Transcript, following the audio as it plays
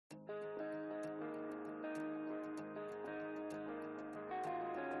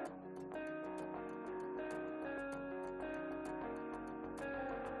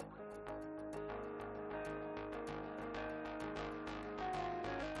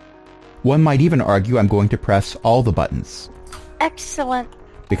One might even argue I'm going to press all the buttons. Excellent.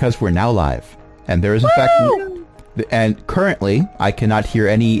 Because we're now live. And there is in fact... And currently, I cannot hear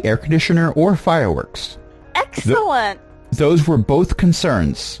any air conditioner or fireworks. Excellent. Those were both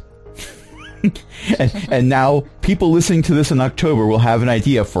concerns. and now people listening to this in October will have an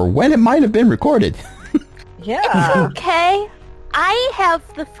idea for when it might have been recorded. Yeah. It's okay. I have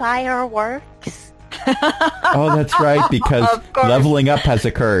the fireworks. Oh, that's right, because leveling up has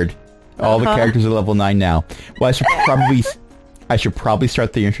occurred. All the characters are level 9 now. Well, I should probably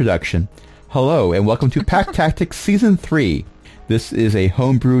start the introduction. Hello, and welcome to Pack Tactics Season 3. This is a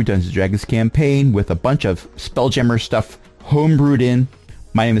homebrew Dungeons & Dragons campaign with a bunch of Spelljammer stuff homebrewed in.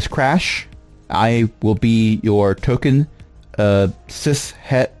 My name is Crash. I will be your token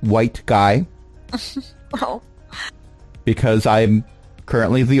cis-het white guy. Oh. Because I'm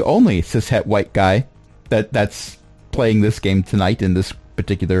currently the only cis-het white guy that's playing this game tonight in this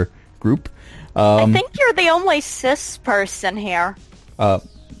particular group. I think you're the only cis person here.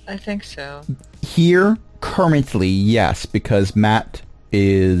 I think so. Here, currently, yes, because Matt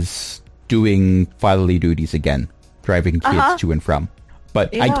is doing fatherly duties again, driving kids to and from.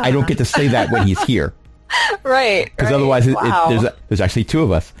 But Yeah. I don't get to say that when he's here. Right. Because otherwise there's actually two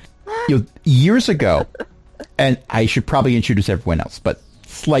of us. Years ago, and I should probably introduce everyone else, but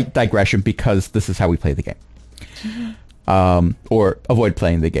slight digression because this is how we play the game. Or avoid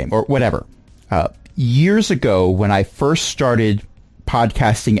playing the game, or whatever. Years ago, when I first started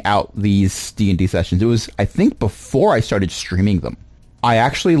podcasting out these D&D sessions, it was, I think, before I started streaming them. I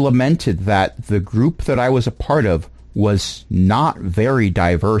actually lamented that the group that I was a part of was not very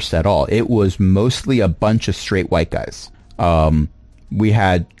diverse at all. It was mostly a bunch of straight white guys. We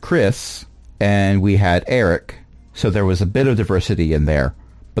had Chris and we had Eric, so there was a bit of diversity in there.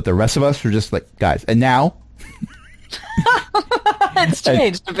 But the rest of us were just like guys. And now... It's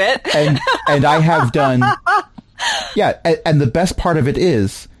changed a bit. And I have done... Yeah, and the best part of it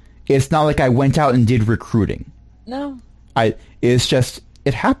is, it's not like I went out and did recruiting. No. It's just,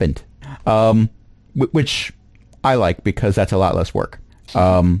 it happened. Which I like, because that's a lot less work.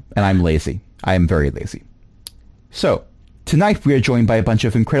 And I'm lazy. I am very lazy. So, tonight we are joined by a bunch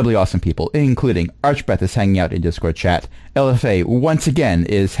of incredibly awesome people, including Archbeth is hanging out in Discord chat. LFA, once again,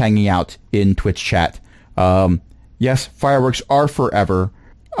 is hanging out in Twitch chat. Yes, fireworks are forever,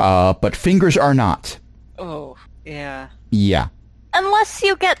 but fingers are not. Oh, yeah. Yeah. Unless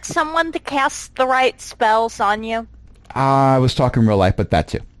you get someone to cast the right spells on you. I was talking real life, but that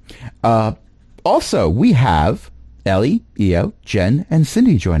too. Also, we have Ellie, Io, Jen, and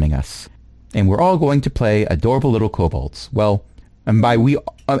Cindy joining us. And we're all going to play adorable little kobolds. Well, and by we,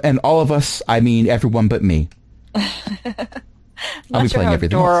 and all of us, I mean everyone but me. Not sure how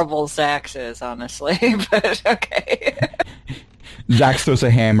adorable Zax is, honestly, but okay. Zax throws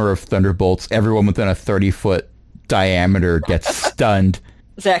a hammer of thunderbolts. Everyone within a 30-foot diameter gets stunned.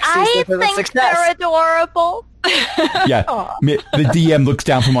 Zax I think they're adorable. Yeah, the DM looks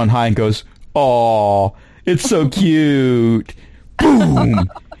down from on high and goes, "Aw, it's so cute." Boom!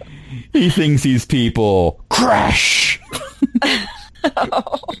 He thinks he's people. Crash!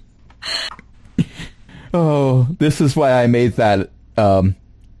 Oh, this is why I made that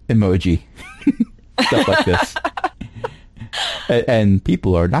emoji. Stuff like this. And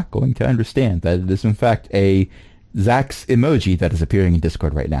people are not going to understand that it is, in fact, a Zax emoji that is appearing in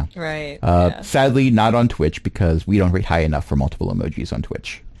Discord right now. Right. Sadly, not on Twitch, because we don't rate high enough for multiple emojis on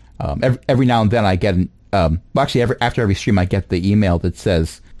Twitch. Every now and then I get, after every stream, I get the email that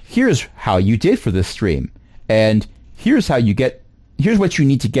says, "Here's how you did for this stream, and here's what you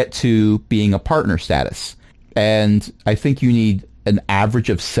need to get to being a partner status." And I think you need an average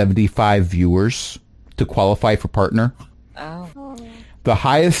of 75 viewers to qualify for partner. Oh. The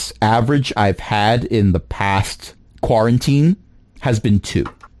highest average I've had in the past quarantine has been 2.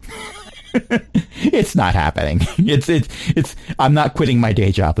 It's not happening. It's. I'm not quitting my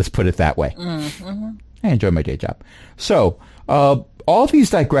day job. Let's put it that way. Mm-hmm. I enjoy my day job. So, all these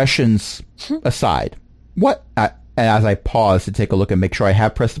digressions aside, and as I pause to take a look and make sure I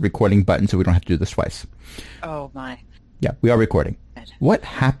have pressed the recording button so we don't have to do this twice. Oh my. Yeah, we are recording. What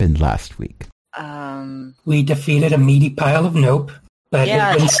happened last week? We defeated a meaty pile of nope, but Yeah.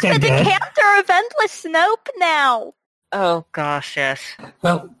 it wouldn't stay The dead. decanter of endless nope now. Oh gosh, yes.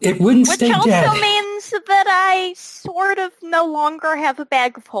 Well, it wouldn't Which stay also dead. means that I sort of no longer have a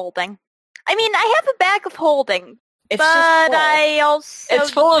bag of holding. I mean, I have a bag of holding, It's but just full. I also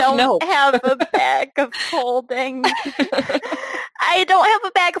It's full of don't nope. have a bag of holding. I don't have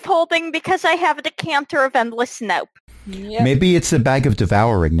a bag of holding because I have a decanter of endless nope. Yep. Maybe it's a bag of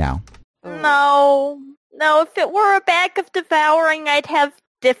devouring now. No, if it were a bag of devouring, I'd have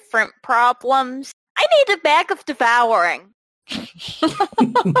different problems. I need a bag of devouring.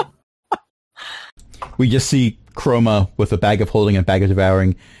 We just see Chroma with a bag of holding and a bag of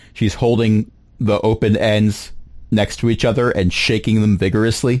devouring. She's holding the open ends next to each other and shaking them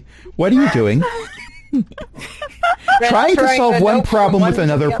vigorously. What are you doing? Trying to solve one problem with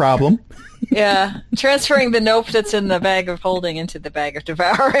another problem. Yeah, transferring the nope that's in the bag of holding into the bag of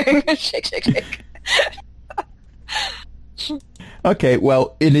devouring. Shake, shake, shake. Okay,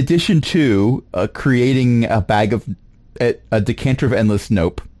 well, in addition to creating a bag of a decanter of endless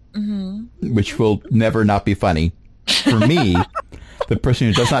nope, which will never not be funny for me, the person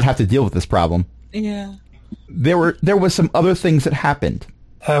who does not have to deal with this problem. Yeah. There was some other things that happened.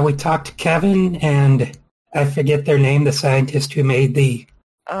 We talked to Kevin and I forget their name, the scientist who made the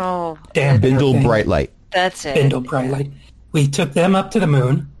damn Bindle thing. Brightlight. That's it. Bindle Brightlight. We took them up to the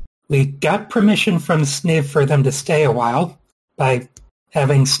moon. We got permission from Sniv for them to stay a while by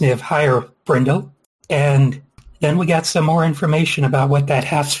having Sniv hire Brindle. And then we got some more information about what that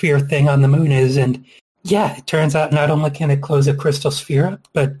half-sphere thing on the moon is. And yeah, it turns out not only can it close a crystal sphere up,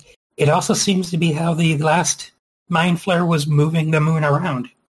 but it also seems to be how the last Mind Flare was moving the moon around.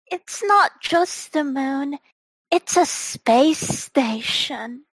 It's not just the moon. It's a space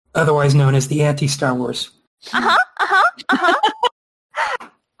station. Otherwise known as the Anti-Star Wars.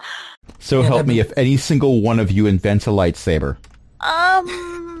 So help me if any single one of you invents a lightsaber.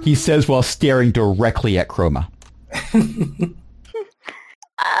 He says while staring directly at Chroma.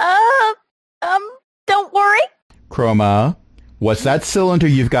 Don't worry. Chroma, what's that cylinder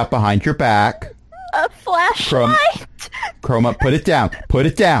you've got behind your back? A flashlight. Chroma, put it down. Put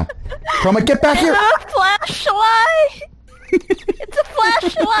it down. Chroma, get back here. A flashlight. It's a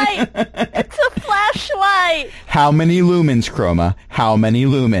flashlight. It's a flashlight. How many lumens, Chroma? How many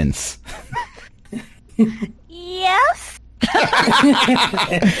lumens? Yes.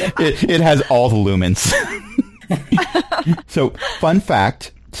 It has all the lumens. So, fun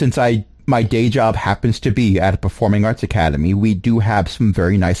fact, since my day job happens to be at a performing arts academy, we do have some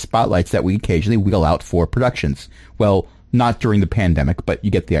very nice spotlights that we occasionally wheel out for productions. Well, not during the pandemic, but you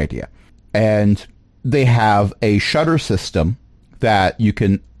get the idea. And they have a shutter system that you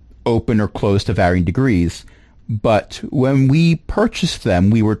can open or close to varying degrees. But when we purchased them,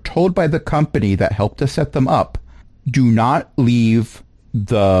 we were told by the company that helped us set them up, do not leave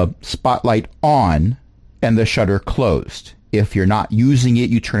the spotlight on and the shutter closed. If you're not using it,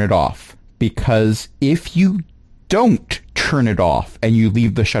 you turn it off. Because if you don't turn it off and you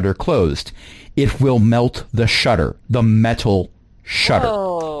leave the shutter closed, it will melt the shutter, the metal shutter.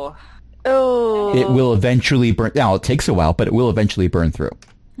 Oh. It will eventually burn. Now, it takes a while, but it will eventually burn through.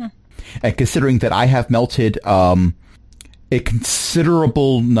 And considering that I have melted a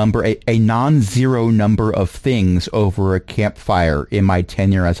considerable number, a non-zero number of things over a campfire in my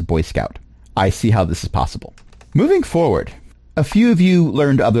tenure as a Boy Scout, I see how this is possible. Moving forward, a few of you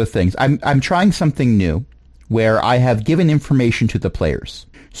learned other things. I'm trying something new where I have given information to the players.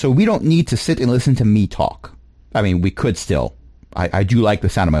 So we don't need to sit and listen to me talk. I mean, we could still. I do like the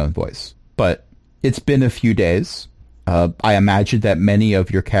sound of my own voice. But it's been a few days. I imagine that many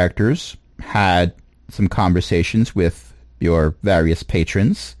of your characters had some conversations with your various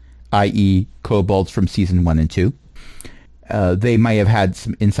patrons, i.e. kobolds from Season 1 and 2. They may have had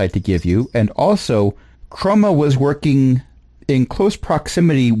some insight to give you. And also, Chroma was working in close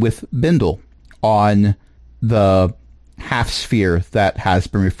proximity with Bindle on the half-sphere that has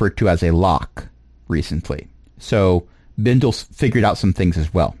been referred to as a lock recently. So Bindle's figured out some things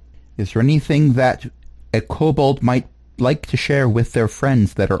as well. Is there anything that a kobold might like to share with their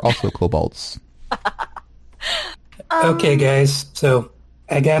friends that are also kobolds? Okay, guys. So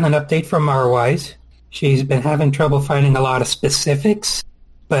I got an update from Marwise. She's been having trouble finding a lot of specifics,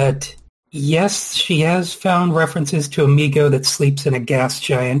 but yes, she has found references to a Migo that sleeps in a gas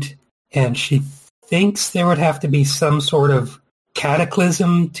giant, and she thinks there would have to be some sort of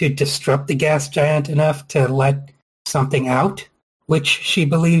cataclysm to disrupt the gas giant enough to let something out, which she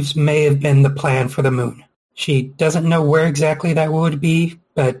believes may have been the plan for the moon. She doesn't know where exactly that would be,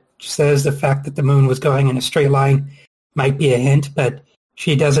 but says the fact that the moon was going in a straight line might be a hint, but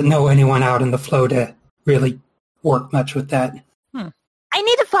she doesn't know anyone out in the flow to really work much with that. I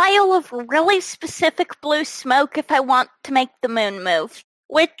need a vial of really specific blue smoke if I want to make the moon move,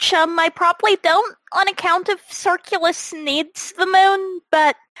 which I probably don't on account of Circulus needs the moon,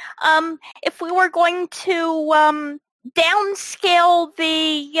 but if we were going to downscale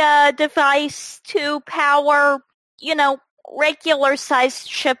the device to power, regular-sized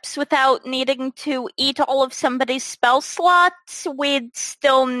ships without needing to eat all of somebody's spell slots, we'd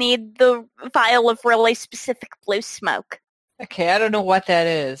still need the vial of really specific blue smoke. Okay, I don't know what that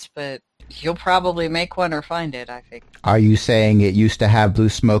is, but you'll probably make one or find it, I think. Are you saying it used to have blue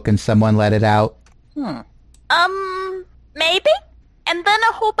smoke and someone let it out? Maybe? And then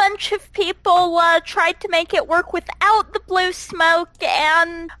a whole bunch of people tried to make it work without the blue smoke,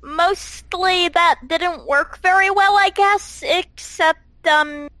 and mostly that didn't work very well, I guess, except,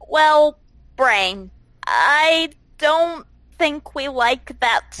 brain. I don't think we like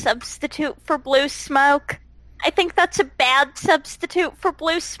that substitute for blue smoke. I think that's a bad substitute for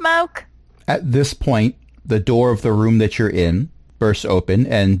blue smoke. At this point, the door of the room that you're in bursts open,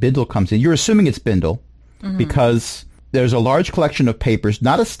 and Bindle comes in. You're assuming it's Bindle, because there's a large collection of papers,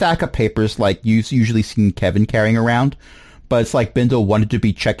 not a stack of papers like you've usually seen Kevin carrying around, but it's like Bindle wanted to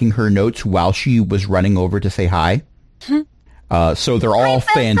be checking her notes while she was running over to say hi. So they're all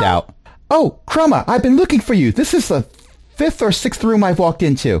fanned out. Oh, Chroma, I've been looking for you. This is the 5th or 6th room I've walked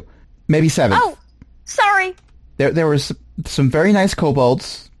into. Maybe 7th. Oh, sorry. There was some very nice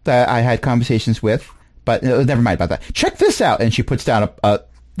kobolds that I had conversations with, but never mind about that. Check this out. And she puts down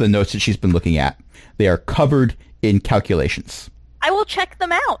the notes that she's been looking at. They are covered in calculations. I will check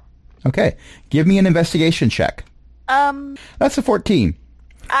them out. Okay. Give me an investigation check. That's a 14.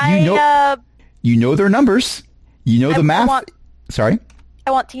 You know their numbers. You know the math. Sorry?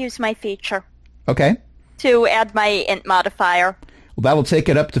 I want to use my feature. Okay. To add my int modifier. Well, that'll take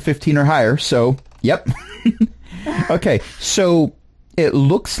it up to 15 or higher, so, yep. Okay, so it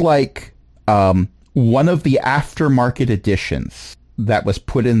looks like one of the aftermarket editions that was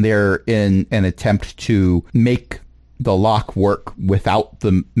put in there in an attempt to make the lock work without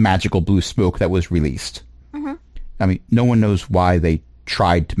the magical blue smoke that was released. I mean, no one knows why they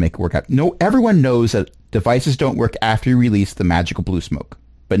tried to make it work out. No, everyone knows that devices don't work after you release the magical blue smoke,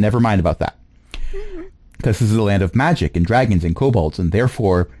 but never mind about that. Because this is a land of magic and dragons and kobolds, and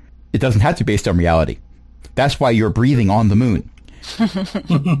therefore it doesn't have to be based on reality. That's why you're breathing on the moon.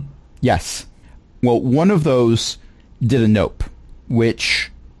 Yes. Well, one of those did a nope,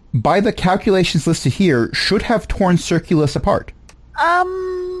 which, by the calculations listed here, should have torn Circulus apart.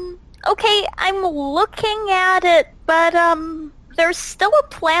 Okay, I'm looking at it, but, there's still a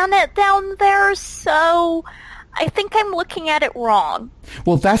planet down there, so I think I'm looking at it wrong.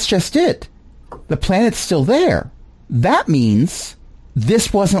 Well, that's just it. The planet's still there. That means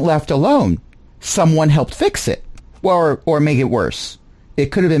this wasn't left alone. Someone helped fix it. Or make it worse.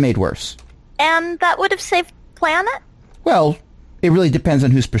 It could have been made worse. And that would have saved the planet? Well, it really depends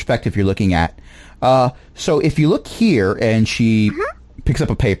on whose perspective you're looking at. So if you look here and she picks up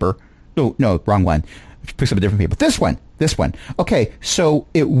a paper. No, wrong one. She picks up a different paper. This one. Okay, so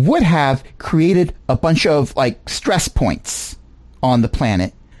it would have created a bunch of, stress points on the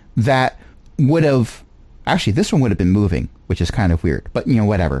planet that would have... Actually, this one would have been moving, which is kind of weird. But,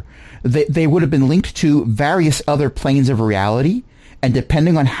 whatever. They would have been linked to various other planes of reality, and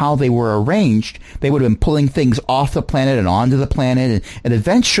depending on how they were arranged, they would have been pulling things off the planet and onto the planet, and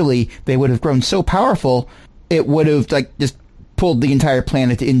eventually they would have grown so powerful, it would have, just pulled the entire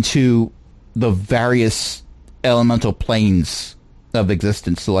planet into the various elemental planes of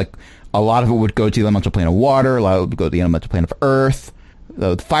existence. So, a lot of it would go to the elemental plane of water, a lot of it would go to the elemental plane of earth,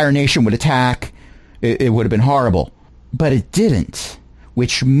 the Fire Nation would attack. It would have been horrible. But it didn't.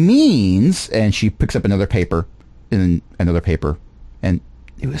 Which means, and she picks up another paper, and another paper, and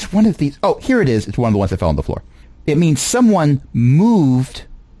it was one of these... Oh, here it is. It's one of the ones that fell on the floor. It means someone moved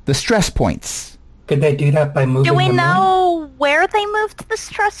the stress points. Could they do that by moving Do we the moon? know where they moved the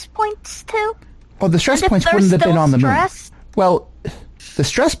stress points to? Oh, the stress And points if they're wouldn't have been still on the stressed? moon. Well, the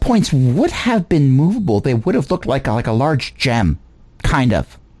stress points would have been movable. They would have looked like a large gem. Kind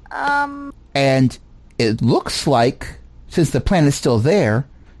of. And it looks like, since the planet's still there,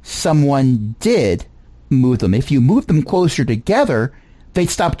 someone did move them. If you move them closer together, they'd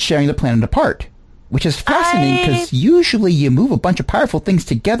stop tearing the planet apart. Which is fascinating, because usually you move a bunch of powerful things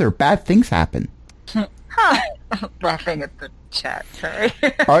together, bad things happen. Laughing at the chat, sorry.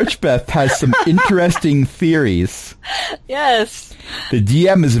 Archbeth has some interesting theories. Yes. The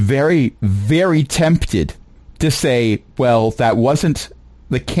DM is very, very tempted to say, well, that wasn't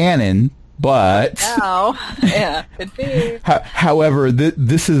the canon, but... Now, yeah, could be. However,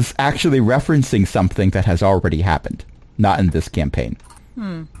 this is actually referencing something that has already happened, not in this campaign.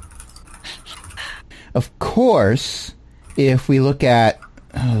 Of course, if we look at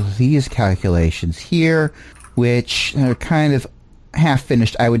these calculations here, which are kind of half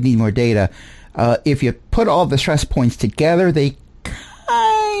finished, I would need more data. If you put all the stress points together, they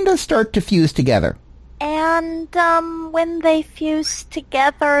kind of start to fuse together. And when they fuse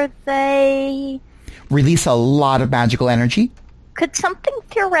together, they... Release a lot of magical energy. could something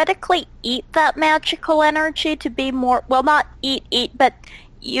theoretically eat that magical energy to be more, well, not eat, but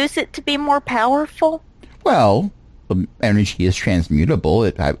use it to be more powerful? Well, the energy is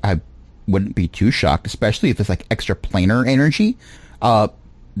transmutable. I wouldn't be too shocked, especially if it's like extra planar energy.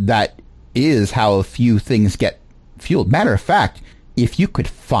 That is how a few things get fueled. Matter of fact, if you could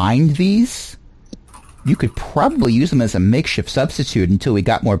find these, you could probably use them as a makeshift substitute until we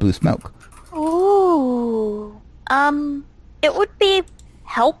got more blue smoke. Ooh. It would be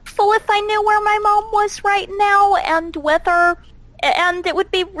helpful if I knew where my mom was right now and it would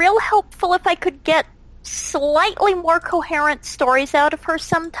be real helpful if I could get slightly more coherent stories out of her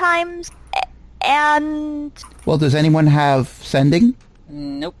sometimes. And... Well, does anyone have sending?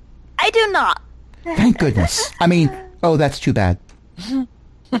 Nope. I do not. Thank goodness. I mean, oh, that's too bad.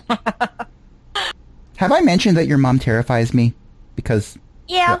 Have I mentioned that your mom terrifies me? Because...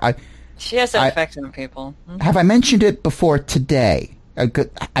 Yeah. She has that effect on people. Have I mentioned it before today? I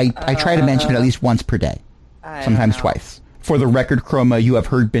try to mention it at least once per day. Sometimes twice. For the record, Chroma, you have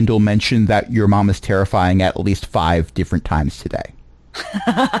heard Bindle mention that your mom is terrifying at least 5 different times today.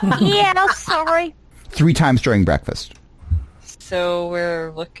 Yeah, sorry. 3 times during breakfast. So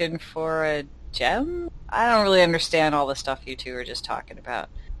we're looking for a gem? I don't really understand all the stuff you two are just talking about.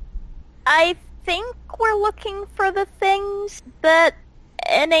 I think we're looking for the things that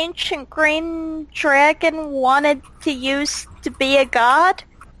an ancient green dragon wanted to use to be a god,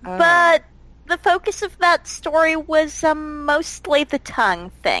 but the focus of that story was mostly the tongue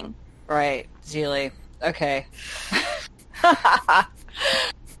thing. Right, Zeely. Okay.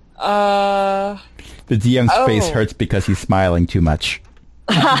 The DM's face hurts because he's smiling too much.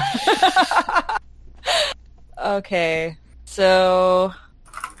 Okay, so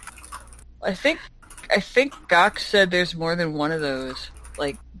I think Gok said there's more than one of those,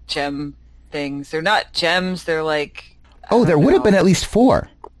 like, gem things. They're not gems, they're like... Oh, there would have been at least 4.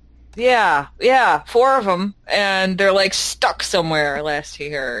 Yeah, 4 of them, and they're, like, stuck somewhere, last he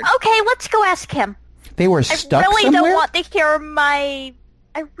heard. Okay, let's go ask him. They were stuck I really somewhere? don't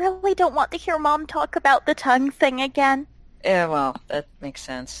want to hear Mom talk about the tongue thing again. Yeah, well, that makes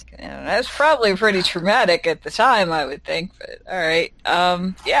sense. Yeah, that was probably pretty traumatic at the time, I would think, but alright.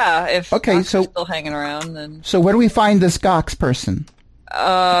 Yeah, if Gok's still hanging around, then... So where do we find this Gox person?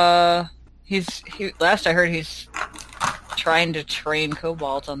 Last I heard he's trying to train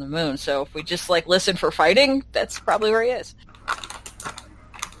Cobalt on the moon, so if we just, like, listen for fighting, that's probably where he is.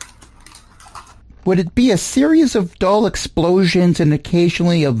 Would it be a series of dull explosions and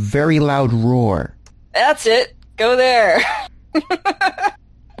occasionally a very loud roar? That's it! Go there!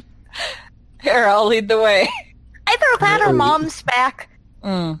 Here, I'll lead the way. Either that or Mom's back.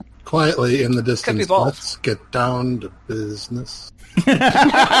 Quietly in the distance, let's get down to business.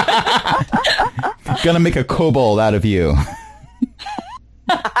 Gonna make a kobold out of you.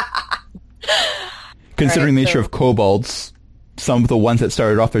 Considering the nature of kobolds, some of the ones that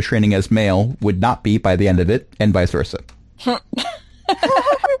started off their training as male would not be by the end of it, and vice versa.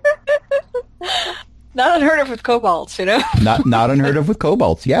 Not unheard of with kobolds, you know? Not unheard of with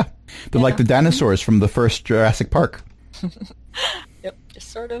kobolds, yeah. They're like the dinosaurs from the first Jurassic Park. Yep, just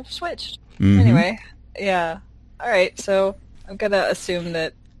sort of switched. Mm-hmm. Anyway, yeah. Alright, so I'm gonna assume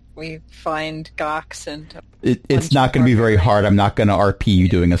that we find Gox and... It's not going to be very hard. I'm not going to RP you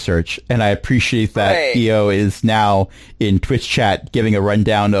doing a search. And I appreciate that EO is now in Twitch chat giving a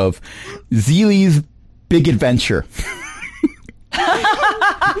rundown of Zeely's big adventure.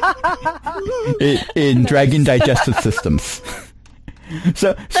 in Dragon Digestive Systems.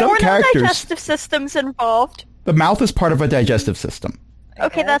 So there were characters, no digestive systems involved. The mouth is part of a digestive system.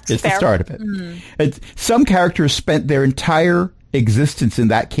 Okay, that's fair. It's the start of it. Some characters spent their entire existence in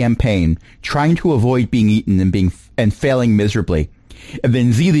that campaign trying to avoid being eaten and failing miserably. And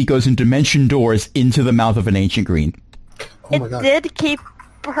then Zeely goes in dimension doors into the mouth of an ancient green. Oh my God. It did keep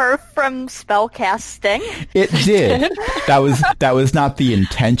her from spellcasting. It did. That was not the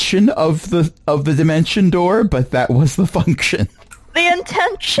intention of the dimension door, but that was the function. The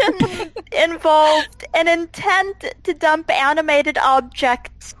intention involved an intent to dump animated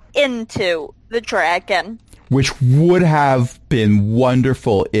objects into the dragon. Which would have been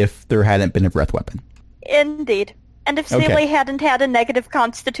wonderful if there hadn't been a breath weapon. Indeed. And if Zeely hadn't had a negative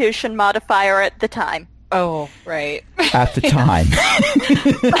constitution modifier at the time. Oh, right. At the time.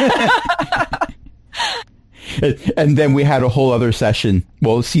 And then we had a whole other season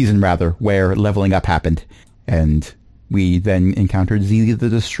rather, where leveling up happened. And we then encountered Zeely the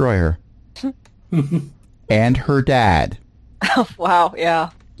Destroyer. And her dad. Oh, wow,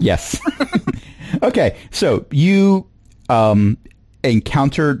 yeah. Yes. Okay, so you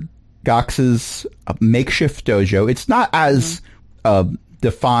encountered Gox's makeshift dojo. It's not as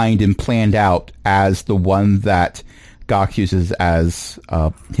defined and planned out as the one that Gox uses as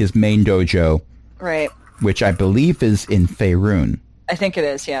his main dojo. Right. Which I believe is in Faerun. I think it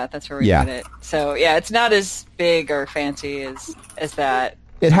is, yeah. That's where we put it. So, yeah, it's not as big or fancy as that.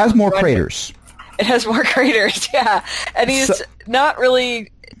 It has more craters. It has more craters, yeah. And he's not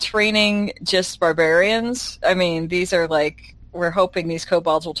really training just barbarians. I mean, these are like, we're hoping these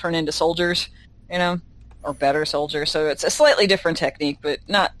kobolds will turn into soldiers, you know, or better soldiers. So it's a slightly different technique, but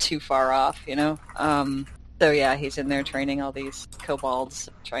not too far off, you know. So yeah, he's in there training all these kobolds,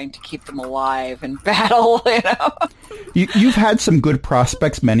 trying to keep them alive in battle, you know. You've had some good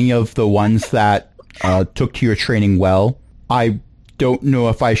prospects, many of the ones that took to your training well. I don't know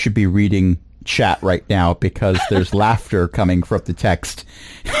if I should be reading chat right now because there's laughter coming from the text.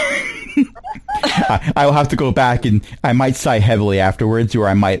 I will have to go back and I might sigh heavily afterwards, or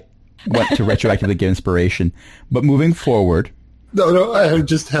I might want to retroactively give inspiration. But moving forward... No, I have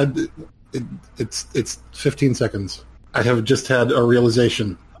just had... It's 15 seconds. I have just had a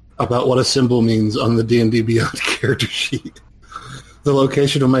realization about what a symbol means on the D&D Beyond character sheet. The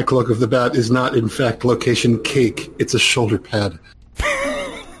location of my Cloak of the Bat is not, in fact, location cake. It's a shoulder pad.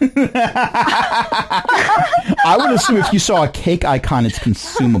 I would assume if you saw a cake icon, it's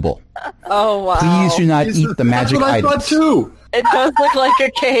consumable. Oh, wow. Please do not eat the magic items. That's what I thought, too. It does look like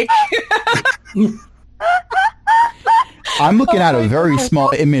a cake. I'm looking at a very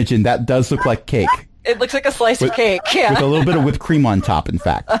small image, and that does look like cake. It looks like a slice of cake, yeah. With a little bit of whipped cream on top, in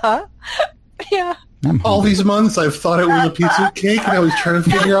fact. Uh-huh. Yeah. All these months, I've thought it was a piece of cake, and I was trying to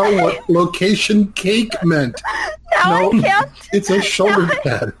figure out what location cake meant. Now I can't. It's a shoulder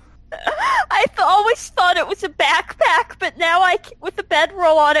pad. I always thought it was a backpack, but now with a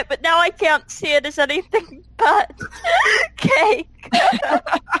bedroll on it, but now I can't see it as anything but cake.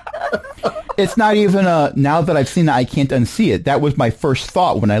 It's not even now that I've seen it, I can't unsee it. That was my first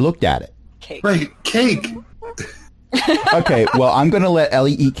thought when I looked at it. Cake. Right, cake. Okay, well, I'm going to let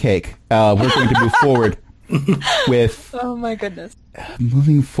Ellie eat cake. We're going to move forward with... Oh, my goodness.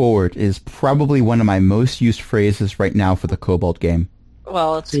 Moving forward is probably one of my most used phrases right now for the Kobold game.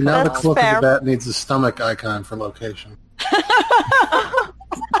 Well, it's now the Cloak of the Bat needs a stomach icon for location.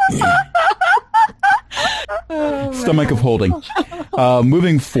 Stomach of holding.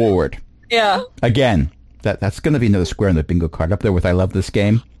 Moving forward. Yeah. Again, that's going to be another square on the bingo card up there with I love this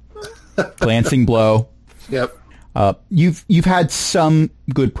game. Glancing blow. Yep. You've had some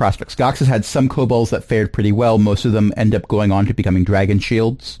good prospects. Gox has had some kobolds that fared pretty well. Most of them end up going on to becoming dragon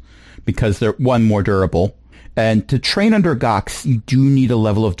shields because they're, one, more durable. And to train under Gox, you do need a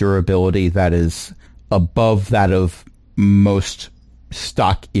level of durability that is above that of most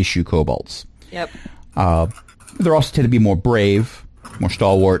stock issue kobolds. Yep. They're also tend to be more brave, more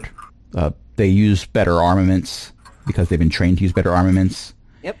stalwart. They use better armaments because they've been trained to use better armaments.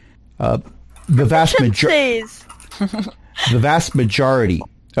 Yep. The vast majority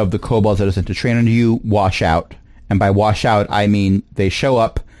of the kobolds that are sent to train under you wash out. And by wash out, I mean they show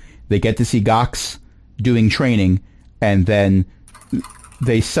up, they get to see Gox doing training, and then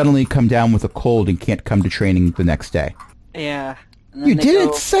they suddenly come down with a cold and can't come to training the next day. Yeah. You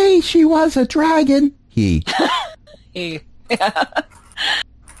didn't say she was a dragon. He. He.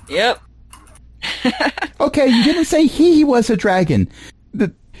 Yep. Okay, you didn't say he was a dragon.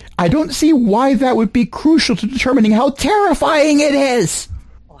 I don't see why that would be crucial to determining how terrifying it is.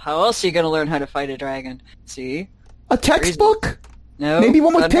 Well, how else are you going to learn how to fight a dragon? See? A textbook? No. Maybe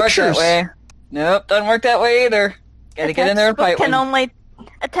one with pictures. Nope, doesn't work that way either. Gotta get in there and fight one.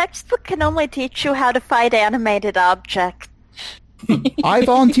 A textbook can only teach you how to fight animated objects. I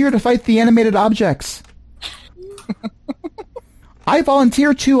volunteer to fight the animated objects. I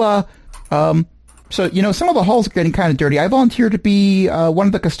volunteer to, so, you know, some of the halls are getting kind of dirty. I volunteer to be one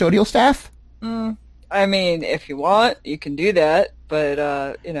of the custodial staff. I mean, if you want, you can do that,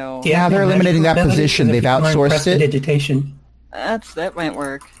 but, you know... Yeah, they're eliminating that position. They've outsourced it. Digitation. That might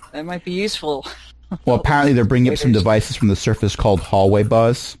work. That might be useful. Well, apparently they're bringing up some devices from the surface called hallway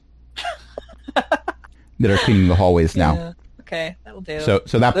buzz that are cleaning the hallways now. Yeah. Okay, that'll do.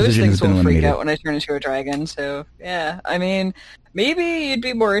 So that position has been eliminated. Freak out when I turn into a dragon. So yeah, I mean, maybe you'd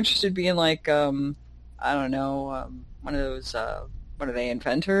be more interested in being like, I don't know, one of those. What are they,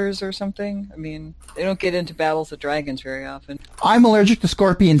 inventors or something? I mean, they don't get into battles with dragons very often. I'm allergic to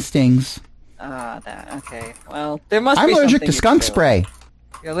scorpion stings. Okay. Well, there must be. I'm allergic to skunk spray.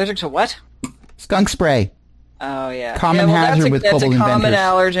 You're allergic to what? Skunk spray. Oh yeah. Common hazard with kobold inventors. That's a common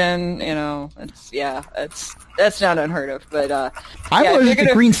allergen. You know, that's not unheard of. But I'm allergic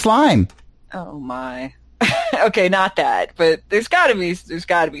to green slime. Oh my. Okay, not that. But there's got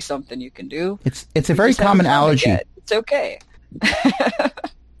to be something you can do. It's a very common allergy. It's okay.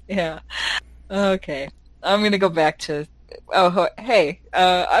 Yeah. Okay. I'm gonna go back to... Oh, hey.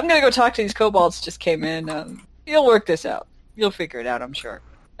 I'm gonna go talk to these kobolds just came in. You'll work this out. You'll figure it out, I'm sure.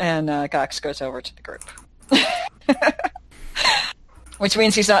 And Gox goes over to the group. Which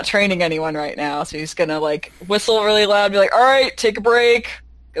means he's not training anyone right now, so he's gonna, like, whistle really loud and be like, alright, take a break.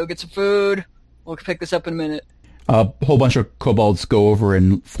 Go get some food. We'll pick this up in a minute. A whole bunch of kobolds go over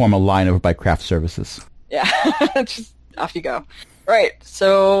and form a line over by craft services. Yeah. Just off you go. Right,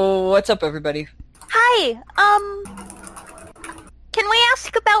 so what's up, everybody? Hi, can we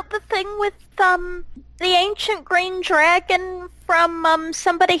ask about the thing with, the ancient green dragon from,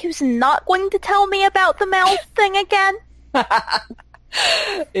 somebody who's not going to tell me about the mouth thing again?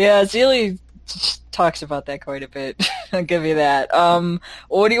 Yeah, Zeely talks about that quite a bit. I'll give you that.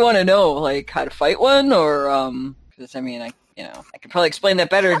 What do you want to know? Like, how to fight one, or, because, I mean, I can probably explain that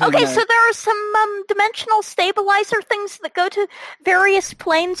better. Okay, so there are some dimensional stabilizer things that go to various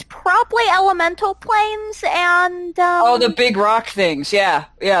planes, probably elemental planes, and... Oh, the big rock things, yeah.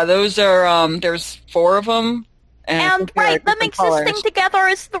 Yeah, those are, there's 4 of them. And right, that makes this thing together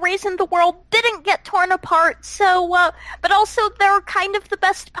is the reason the world didn't get torn apart, so, but also they're kind of the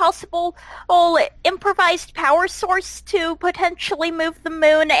best possible improvised power source to potentially move the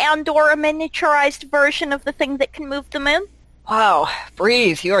moon and or a miniaturized version of the thing that can move the moon. Wow,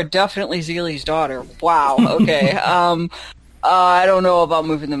 breathe. You are definitely Zeely's daughter. Wow, okay. I don't know about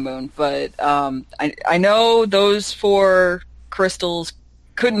moving the moon, but I know those 4 crystals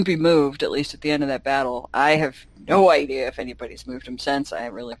couldn't be moved, at least at the end of that battle. I have no idea if anybody's moved them since. I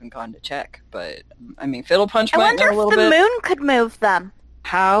really haven't gone to check, but, I mean, Fiddle Punch might know a little bit. I wonder if the moon could move them.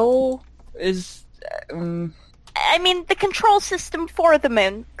 How is... I mean, the control system for the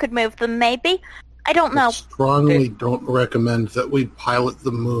moon could move them, maybe. I don't know. I strongly don't recommend that we pilot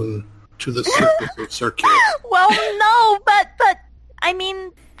the moon to the surface of Circular. Well, no, but I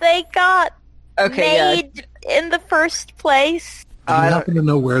mean, they got made in the first place. Do you happen to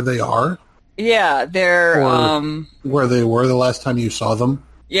know where they are? Yeah, they're... Or where they were the last time you saw them?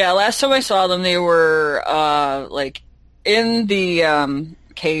 Yeah, last time I saw them, they were, like, in the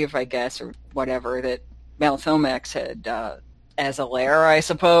cave, I guess, or whatever, that Malthomax had... as a lair, I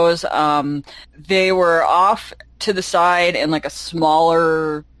suppose. They were off to the side in like a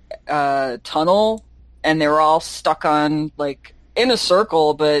smaller tunnel, and they were all stuck on like in a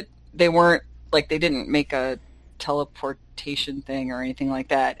circle, but they weren't like they didn't make a teleportation thing or anything like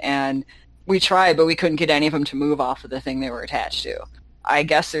that. And we tried, but we couldn't get any of them to move off of the thing they were attached to. I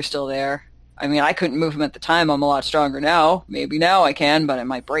guess they're still there. I mean, I couldn't move them at the time. I'm a lot stronger now. Maybe now I can, but I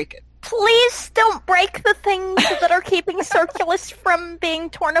might break it. Please don't break the things that are keeping Circulus from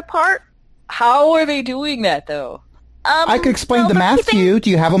being torn apart. How are they doing that, though? I could explain the math to you. Do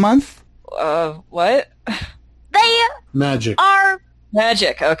you have a month? What? They Magic. are...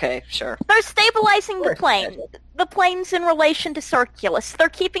 Magic, okay, sure. They're stabilizing the plane. The planes in relation to Circulus. They're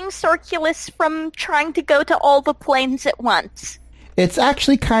keeping Circulus from trying to go to all the planes at once. It's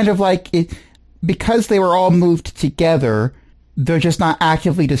actually kind of like... because they were all moved together... They're just not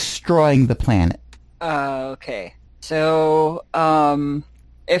actively destroying the planet. Okay. So,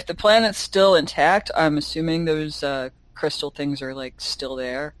 if the planet's still intact, I'm assuming those crystal things are, like, still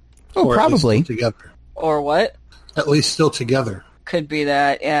there. Oh, or probably. At least still together. Or what? At least still together. Could be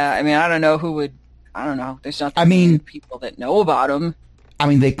that, yeah. I mean, I don't know who would... I don't know. There's not people that know about them. I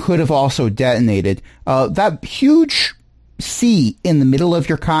mean, they could have also detonated. That huge sea in the middle of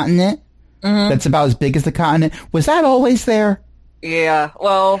your continent... Mm-hmm. That's about as big as the continent. Was that always there? Yeah,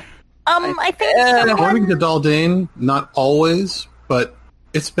 well... I think according to Daldane, not always, but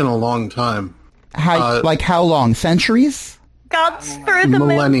it's been a long time. How long? Centuries? Gods through the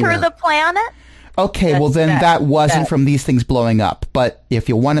moon, through the planet? Okay, well then that wasn't from these things blowing up. But if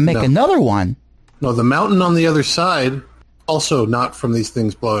you want to make another one... No, the mountain on the other side, also not from these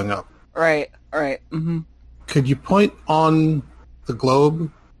things blowing up. Right. Mm-hmm. Could you point on the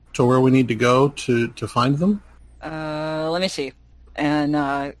globe... to where we need to go to find them? Let me see. And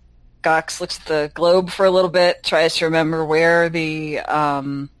Gox looks at the globe for a little bit, tries to remember where they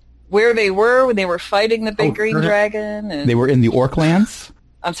were when they were fighting the big green dragon. And... They were in the Orklands?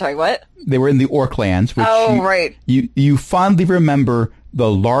 I'm sorry, what? They were in the Orklands. Which right. You fondly remember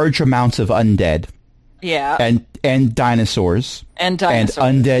the large amounts of undead. Yeah. And dinosaurs. And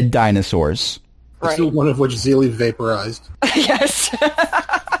undead dinosaurs. Right. One of which Zeely vaporized. Yes.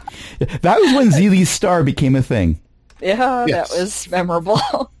 That was when Zeely's star became a thing. Yeah, yes. That was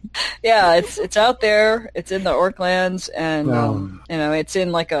memorable. Yeah, it's out there. It's in the Orklands, and it's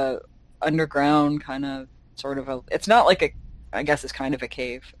in like a underground kind of sort of a. It's not like a. I guess it's kind of a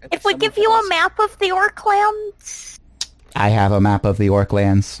cave. If we give you a map of the Orklands, I have a map of the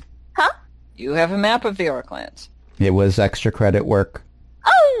Orklands. Huh? You have a map of the Orklands. It was extra credit work.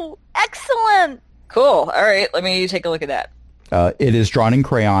 Oh, excellent. Cool. All right, let me take a look at that. It is drawn in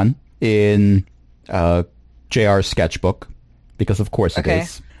crayon in JR's sketchbook, because of course it Okay.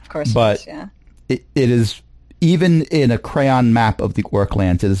 is. Of course But it is, yeah. It is, even in a crayon map of the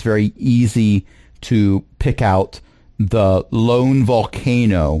Orklands, it is very easy to pick out the lone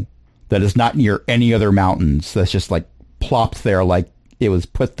volcano that is not near any other mountains, that's just like plopped there like it was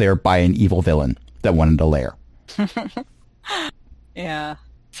put there by an evil villain that wanted a lair. Yeah.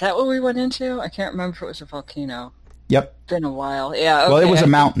 Is that what we went into? I can't remember if it was a volcano. Yep. Been a while. Yeah. Okay. Well, it was a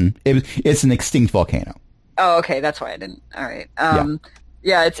mountain. It's an extinct volcano. Oh, okay. That's why I didn't. All right.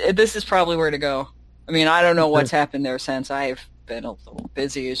 Yeah. This is probably where to go. I mean, I don't know what's happened there since. I've been a little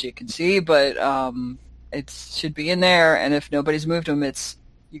busy, as you can see, but it should be in there. And if nobody's moved them,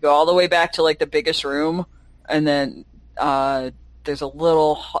 you go all the way back to like the biggest room, and then there's a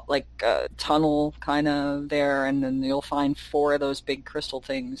little tunnel kind of there, and then you'll find 4 of those big crystal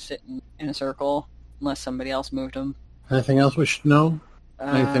things sitting in a circle, unless somebody else moved them. Anything else we should know?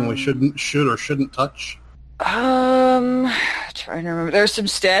 Anything we should or shouldn't touch? Trying to remember. There's some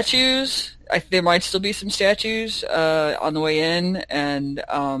statues. There might still be some statues on the way in, and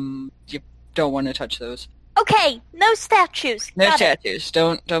you don't want to touch those. Okay, no statues. No Got it. statues.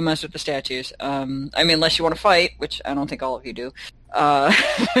 Don't mess with the statues. I mean, unless you want to fight, which I don't think all of you do.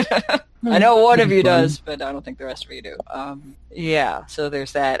 I know one of you does, but I don't think the rest of you do. Yeah, so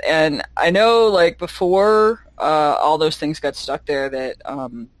there's that. And I know, like, before all those things got stuck there, that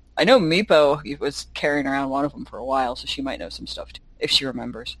I know Meepo was carrying around one of them for a while, so she might know some stuff, too, if she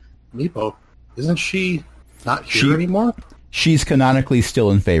remembers. Meepo, isn't she not here anymore? She's canonically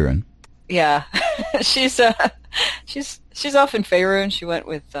still in Faerun. Yeah, she's off in Faerun. She went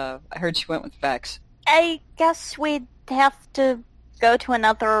with I heard she went with Vex. I guess we'd have to go to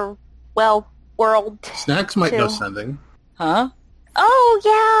another, world. Snacks might know too. sending. Huh? Oh,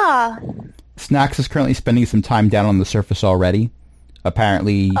 yeah. Snacks is currently spending some time down on the surface already.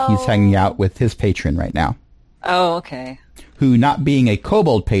 Apparently, he's hanging out with his patron right now, Oh, okay. who, not being a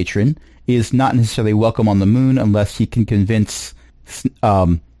kobold patron, is not necessarily welcome on the moon unless he can convince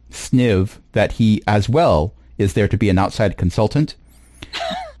Sniv that he, as well, is there to be an outside consultant.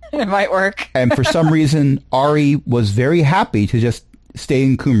 It might work. And for some reason, Ari was very happy to just stay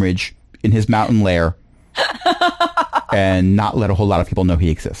in Coomridge in his mountain lair and not let a whole lot of people know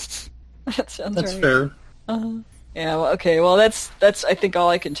he exists. That sounds That's right. fair. Yeah. Well, okay. Well, that's I think all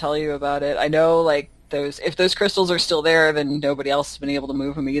I can tell you about it. I know, like, if those crystals are still there, then nobody else has been able to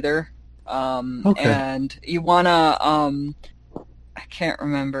move them either. Okay. And you wanna I can't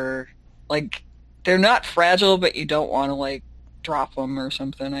remember. Like, they're not fragile, but you don't want to, like, drop them or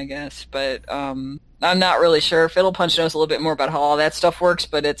something, I guess. But I'm not really sure. Fiddle Punch knows a little bit more about how all that stuff works,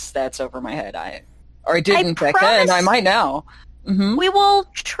 but that's over my head. I didn't back then. I might now. Mm-hmm. We will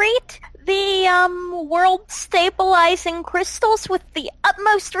treat the world-stabilizing crystals with the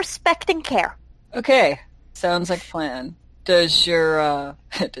utmost respect and care. Okay, sounds like a plan. Does your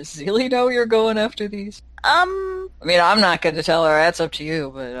does Zelie know you're going after these? I mean, I'm not going to tell her. That's up to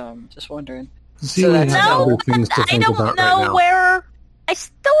you. But just wondering. Zelie has No, other things to I think don't about know right now. where... I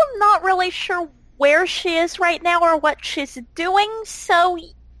still am not really sure where she is right now or what she's doing, so,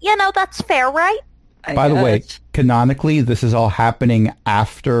 that's fair, right? By the way, canonically, this is all happening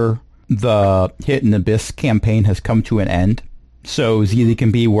after the Hidden Abyss campaign has come to an end. So Zelie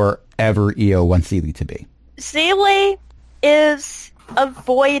can be wherever EO wants Zelie to be. Zelie is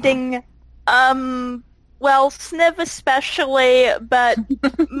avoiding, Sniv especially, but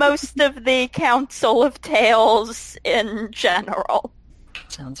most of the Council of Tales in general.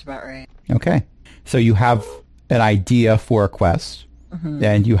 sounds about right. Okay. So you have an idea for a quest,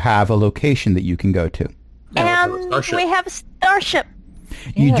 and you have a location that you can go to. And Starship. we have a starship.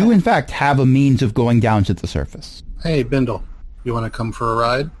 You do, in fact, have a means of going down to the surface. Hey, Bindle, you want to come for a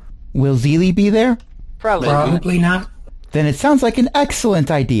ride? Will Zelie be there? Probably. Probably not. Then it sounds like an excellent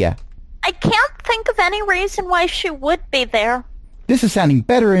idea. I can't think of any reason why she would be there. This is sounding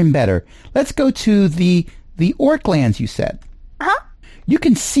better and better. Let's go to the Orklands, you said. Huh? You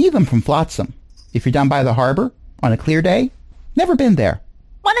can see them from Flotsam. If you're down by the harbor on a clear day. Never been there.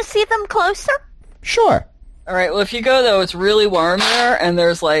 Want to see them closer? Sure. All right. Well, if you go though, it's really warm there, and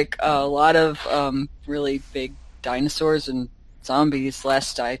there's like a lot of really big dinosaurs and zombies.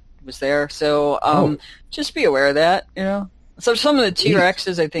 Last I was there, so just be aware of that. So some of the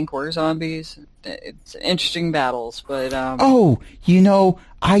T-Rexes, I think, were zombies. It's interesting battles, but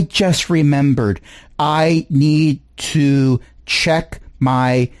I just remembered. I need to check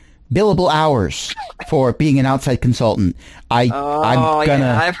my billable hours for being an outside consultant. I'm gonna.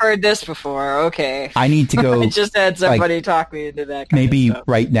 Yeah, I've heard this before. Okay. I need to go. I just had somebody talk me into that. Maybe of stuff.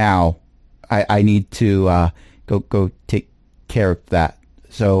 right now, I need to go take care of that.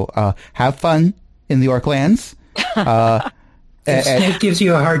 So have fun in the Orklands. If Snape gives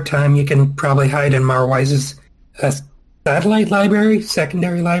you a hard time, you can probably hide in Marwise's satellite library,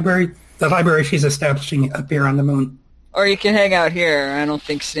 secondary library, the library she's establishing up here on the moon. Or you can hang out here. I don't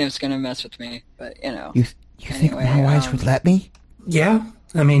think Snape's going to mess with me, but you know. You think Marwise would let me? Yeah,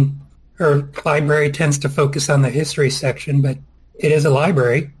 I mean, her library tends to focus on the history section, but it is a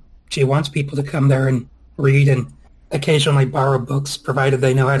library. She wants people to come there and read and occasionally borrow books, provided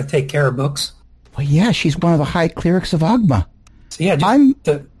they know how to take care of books. Well, yeah, she's one of the high clerics of Ogma. So yeah,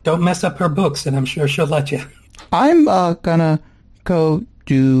 don't mess up her books, and I'm sure she'll let you. I'm gonna go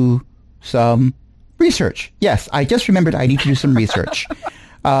do some research. Yes, I just remembered I need to do some research.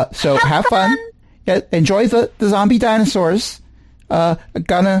 So have fun. Yeah, enjoy the zombie dinosaurs.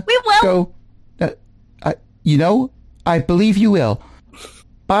 Gonna We will. go. I believe you will.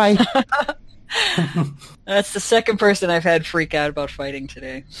 Bye. That's the second person I've had freak out about fighting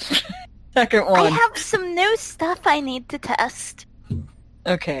today. Second I one. have some new stuff I need to test.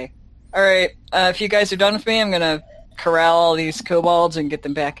 Okay. All right. If you guys are done with me, I'm going to corral all these kobolds and get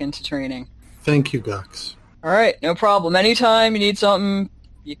them back into training. Thank you, Gox. All right. No problem. Anytime you need something,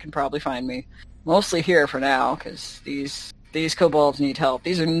 you can probably find me. Mostly here for now, because these kobolds need help.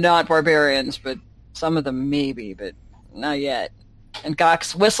 These are not barbarians, but some of them maybe, but not yet. And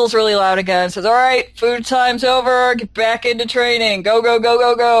Gox whistles really loud again, says, all right, food time's over. Get back into training. Go, go, go,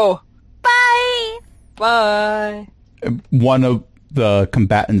 go, go. Bye! Bye. One of the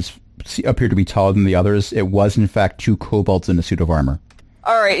combatants appeared to be taller than the others. It was, in fact, 2 kobolds in a suit of armor.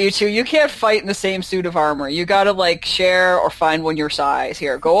 All right, you two, you can't fight in the same suit of armor. You gotta, share or find one your size.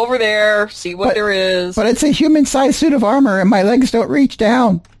 Here, go over there, see what there is. But it's a human-sized suit of armor, and my legs don't reach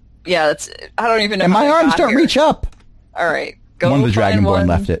down. Yeah, I don't even know And how my they arms got don't here. reach up. All right, go One of the find Dragonborn one.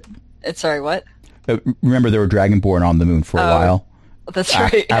 left it. Sorry, what? Remember, there were Dragonborn on the moon for a while. That's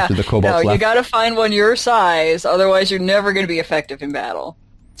right. After the kobolds you left. gotta find one your size, otherwise you're never gonna be effective in battle.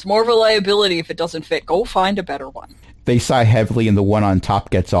 It's more of a liability if it doesn't fit. Go find a better one. They sigh heavily, and the one on top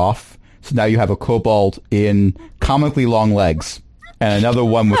gets off. So now you have a kobold in comically long legs, and another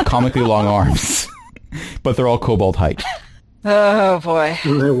one with comically long arms. But they're all kobold height. Oh boy.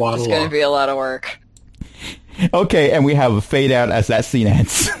 And they waddle It's gonna off. be a lot of work. Okay, and we have a fade out as that scene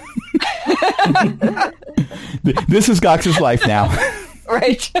ends. This is Gox's life now.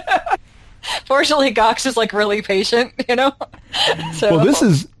 Right. Fortunately, Gox is really patient, So Well,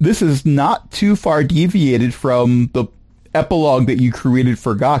 this is not too far deviated from the epilogue that you created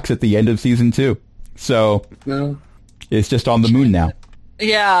for Gox at the end of season 2. So No. it's just on the moon now.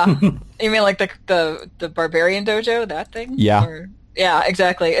 Yeah. You mean the barbarian dojo, that thing? Yeah. Yeah,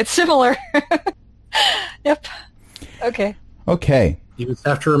 exactly. It's similar. Yep. Okay. Okay. You just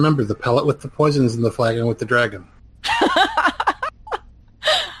have to remember the pellet with the poisons and the flagon with the dragon.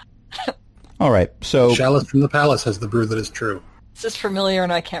 All right. So Chalice from the palace has the brew that is true. This is familiar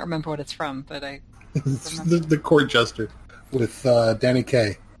and I can't remember what it's from, but I... It's the court jester with Danny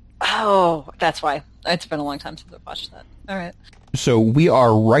Kaye. Oh, that's why. It's been a long time since I've watched that. All right. So we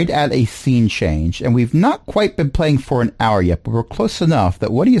are right at a scene change, and we've not quite been playing for an hour yet, but we're close enough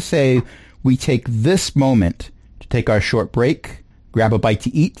that what do you say we take this moment to take our short break, grab a bite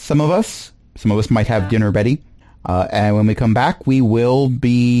to eat, some of us might have dinner ready, and when we come back, we will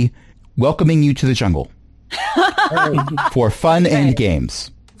be welcoming you to the jungle for fun and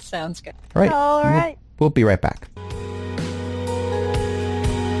games. Sounds good. All right. All right. We'll be right back.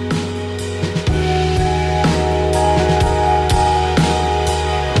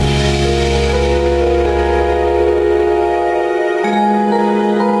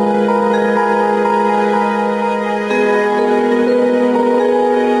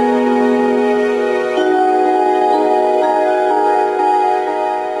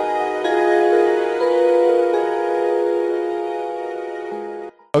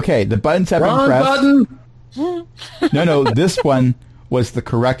 Okay, the buttons have been Wrong pressed. button! No, this one was the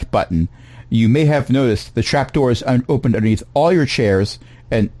correct button. You may have noticed the trapdoor is opened underneath all your chairs,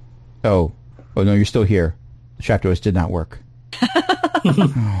 and... Oh no, you're still here. The trapdoors did not work.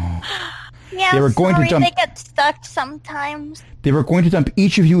 Yeah, They were going to sorry, dump- they get stuck sometimes. They were going to dump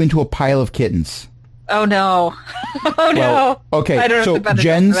each of you into a pile of kittens. Oh, no. Oh, Well, no. okay, I don't so know the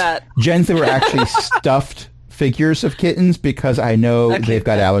Jen's, that. they were actually stuffed figures of kittens because I know Okay, they've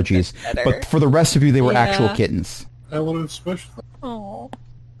got allergies. better. But for the rest of you, they were Yeah. actual kittens. I would have smushed them. Oh.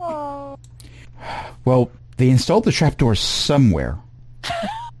 Oh. Well, they installed the trapdoors somewhere.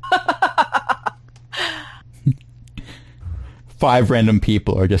 5 random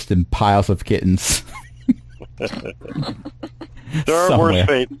people are just in piles of kittens. There are somewhere. worse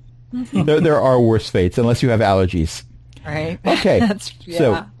fates. There are worse fates, unless you have allergies. Right. Okay.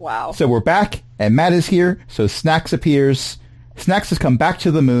 So, wow. So we're back, and Matt is here, so Snacks appears. Snacks has come back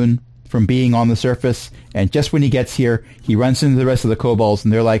to the moon from being on the surface, and just when he gets here, he runs into the rest of the kobolds,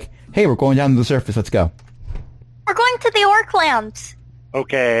 and they're like, hey, we're going down to the surface, let's go. We're going to the Orklands.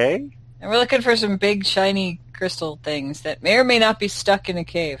 Okay. And we're looking for some big, shiny crystal things that may or may not be stuck in a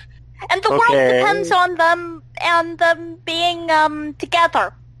cave. And the world Okay. depends on them and them being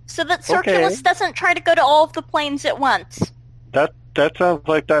together, so that Circulus doesn't try to go to all of the planes at once. That sounds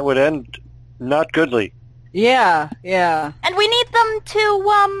like that would end not goodly. Yeah, yeah. And we need them to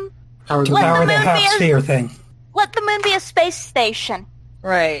To Let power the the moon half be a- sphere thing. let the moon be a space station.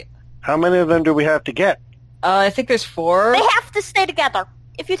 Right. How many of them do we have to get? I think there's 4. They have to stay together.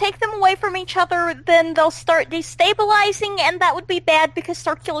 If you take them away from each other, then they'll start destabilizing, and that would be bad because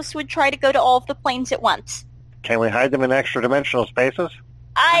Circulus would try to go to all of the planes at once. Can we hide them in extra-dimensional spaces?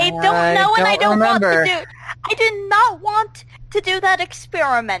 I don't I know, and I don't don't want remember. to do. I do not want to do that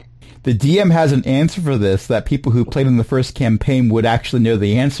experiment. The DM has an answer for this that people who played in the first campaign would actually know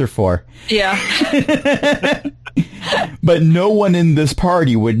the answer for. Yeah. But no one in this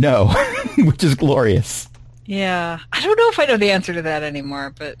party would know, which is glorious. Yeah. I don't know if I know the answer to that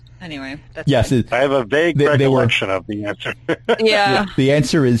anymore, but anyway. That's Yes, fine. it, I have a vague They were- recollection of the answer. Yeah. the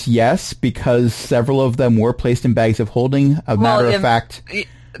answer is yes, because several of them were placed in bags of holding. Matter of fact,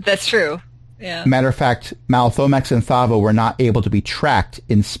 That's true. Yeah. Malthomax and Thava were not able to be tracked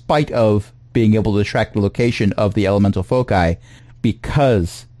in spite of being able to track the location of the elemental foci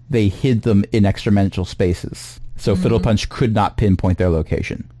because they hid them in extradimensional spaces. So Fiddlepunch could not pinpoint their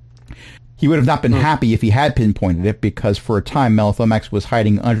location. He would have not been happy if he had pinpointed it because for a time Malthomax was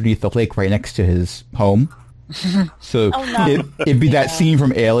hiding underneath the lake right next to his home. So Oh, no. it'd be that scene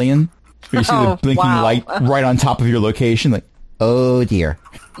from Alien where you see the Oh, blinking wow. light right on top of your location. Like, oh dear.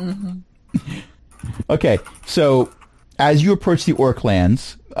 Okay, so as you approach the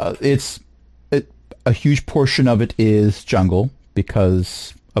Orklands, a huge portion of it is jungle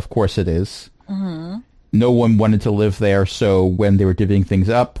because, of course, it is. No one wanted to live there, so when they were divvying things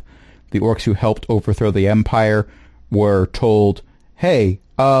up, the orcs who helped overthrow the Empire were told, "Hey,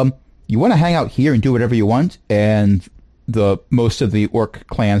 you want to hang out here and do whatever you want?" And most of the orc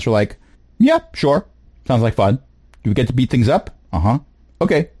clans were like, "Yeah, sure, sounds like fun. Do we get to beat things up? Uh-huh.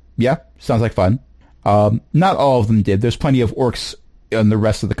 Okay, yeah, sounds like fun." Not all of them did. There's plenty of orcs on the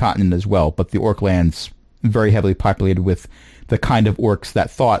rest of the continent as well, but the Orklands very heavily populated with the kind of orcs that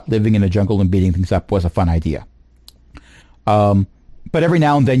thought living in a jungle and beating things up was a fun idea. But every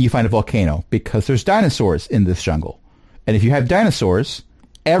now and then you find a volcano because there's dinosaurs in this jungle. And if you have dinosaurs,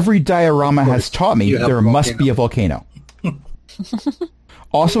 every diorama has taught me you have there a must be a volcano.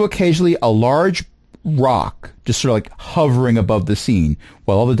 Also occasionally a large rock just sort of like hovering above the scene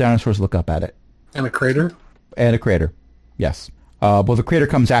while all the dinosaurs look up at it. And a crater? And a crater, yes. Well, the crater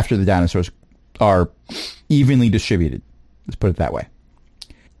comes after the dinosaurs are evenly distributed. Let's put it that way.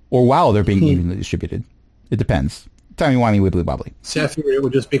 Or while they're being evenly distributed. It depends. Timey-wimey, wibbly-wobbly. See, I figured it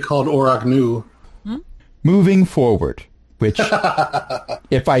would just be called Orak Nu. Moving forward, which,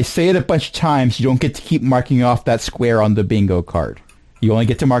 if I say it a bunch of times, you don't get to keep marking off that square on the bingo card. You only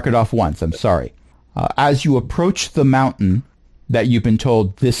get to mark it off once. I'm sorry. As you approach the mountain that you've been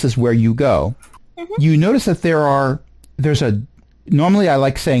told this is where you go, you notice that normally I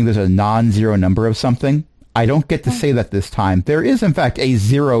like saying there's a non-zero number of something. I don't get to say that this time. There is, in fact, a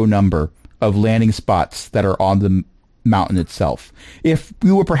 0 number of landing spots that are on the mountain itself. If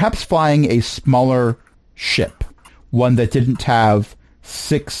we were perhaps flying a smaller ship, one that didn't have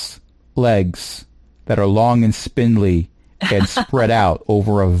 6 legs that are long and spindly and spread out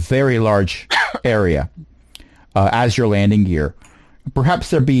over a very large area as your landing gear, perhaps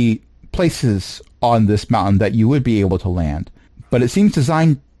there'd be places on this mountain that you would be able to land. But it seems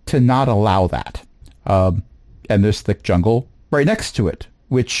designed to not allow that. And there's thick jungle right next to it,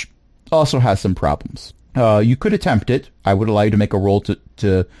 which also has some problems. You could attempt it. I would allow you to make a roll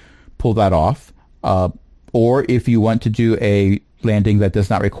to pull that off. Or if you want to do a landing that does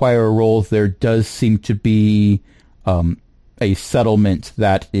not require a roll, there does seem to be a settlement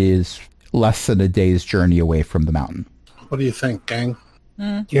that is less than a day's journey away from the mountain. What do you think, gang?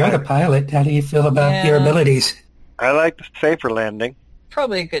 You're the pilot. How do you feel about your Yeah. abilities? I like the safer landing.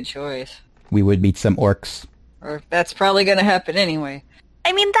 Probably a good choice. We would meet some orcs. Or that's probably going to happen anyway.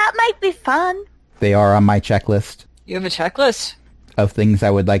 I mean, that might be fun. They are on my checklist You have a checklist? of things I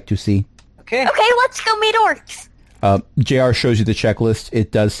would like to see. Okay. Okay, let's go meet orcs. JR shows you the checklist.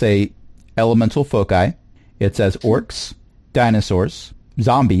 It does say elemental foci. It says orcs, dinosaurs,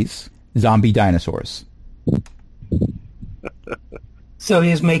 zombies, zombie dinosaurs. So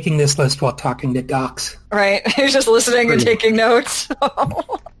he's making this list while talking to Gox. Right. He's just listening and taking notes.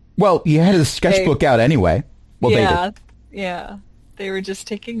 Well, he had his sketchbook out anyway. Well, yeah. They were just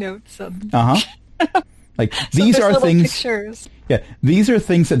taking notes. Like, these are things... Pictures. Yeah, these are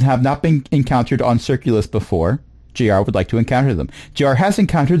things that have not been encountered on Circulus before. JR would like to encounter them. JR has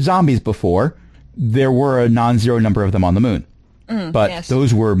encountered zombies before. There were a non-zero number of them on the moon. But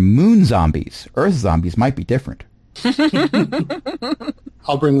those were moon zombies. Earth zombies might be different.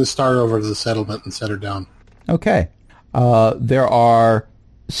 I'll bring the star over to the settlement and set her down. Okay. There are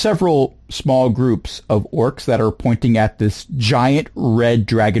several small groups of orcs that are pointing at this giant red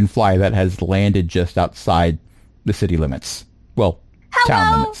dragonfly that has landed just outside the city limits. Well,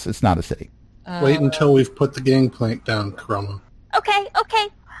 town limits. It's not a city. Wait until we've put the gangplank down, Chroma. Okay.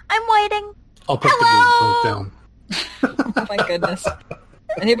 I'm waiting. I'll put the gangplank down. Oh my goodness.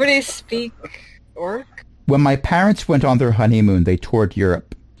 Anybody speak orc? When my parents went on their honeymoon, they toured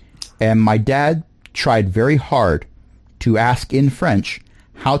Europe. And my dad tried very hard to ask in French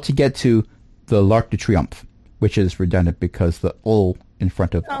how to get to the l'Arc de Triomphe, which is redundant because the O in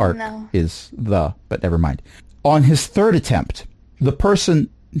front of arc is the, but never mind. On his third attempt, the person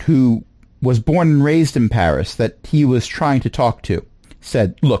who was born and raised in Paris that he was trying to talk to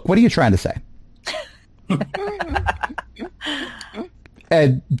said, "Look, what are you trying to say?"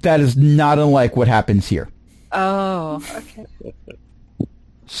 And that is not unlike what happens here. Oh, okay.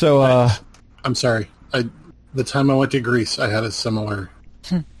 So, I'm sorry. The time I went to Greece, I had a similar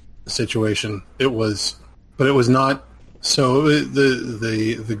situation. It was not. So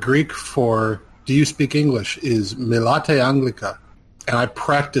the Greek for "Do you speak English?" is "Milate Anglica," and I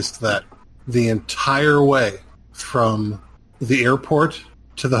practiced that the entire way from the airport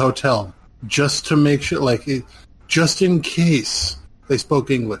to the hotel, just to make sure, like, just in case they spoke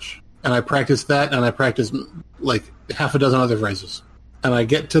English. And I practiced that, and I practiced like half a dozen other phrases. And I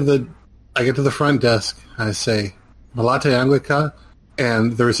get to the front desk, and I say, "Milate Anglica,"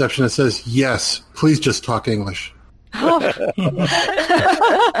 and the receptionist says, "Yes, please just talk English."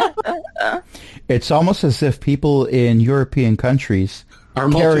 It's almost as if people in European countries Are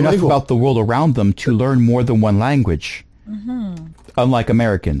care enough multilingual. about the world around them to learn more than one language. Unlike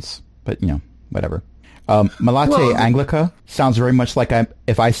Americans, but, whatever. Milate Anglica sounds very much like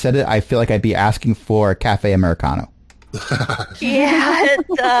if I said it, I feel like I'd be asking for a cafe Americano. Yeah, it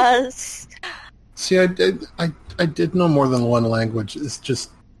does. See, I did know more than one language. It's just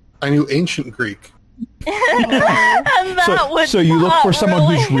I knew ancient Greek. And that would So you look for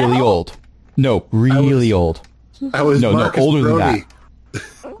someone who's really help. old. No, really old. I was No, Marcus older than Brody.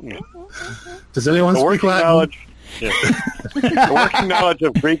 Does anyone The speak working Latin? knowledge, the working knowledge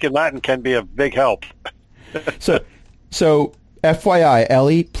of Greek and Latin can be a big help. So FYI,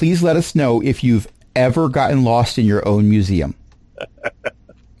 Ellie, please let us know if you've ever gotten lost in your own museum.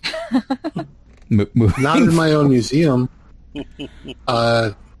 Not in my own museum.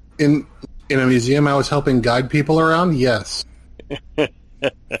 In a museum I was helping guide people around, yes.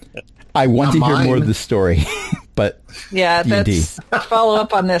 I want to Not hear more mine. of the story, but Yeah, D&D. let's follow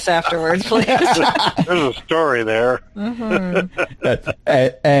up on this afterwards, please. There's a story there.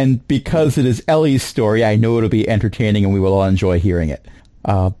 And because it is Ellie's story, I know it'll be entertaining and we will all enjoy hearing it.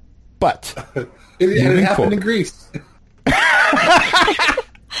 But It Moving happened forward. in Greece.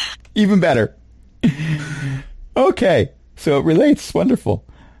 even better. Okay, so it relates. Wonderful.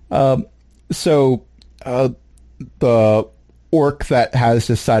 The orc that has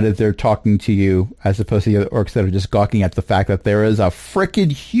decided they're talking to you, as opposed to the other orcs that are just gawking at the fact that there is a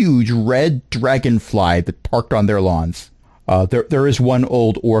frickin' huge red dragonfly that parked on their lawns. There is one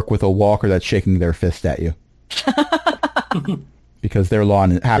old orc with a walker that's shaking their fist at you. Because their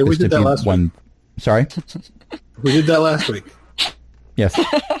lawn happens to did that be last one... Sorry? We did that last week. Yes.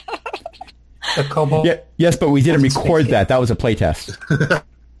 The kobold. Yeah, yes, but we didn't record that. That was a playtest.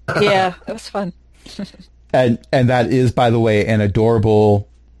 Yeah, it was fun. And that is, by the way, an adorable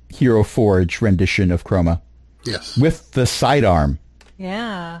Hero Forge rendition of Chroma. Yes. With the sidearm.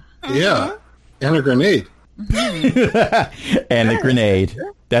 Yeah. Yeah. And a grenade. And a grenade.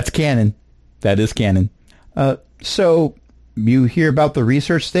 That's canon. That is canon. So, you hear about the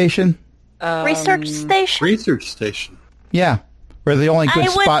research station? Research station? Research station. Yeah. We're the only good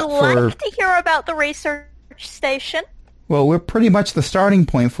I would spot for... like to hear about the research station. Well, we're pretty much the starting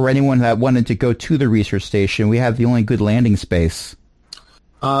point for anyone that wanted to go to the research station. We have the only good landing space.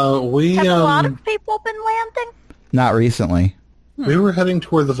 We Have a lot of people been landing? Not recently. we were heading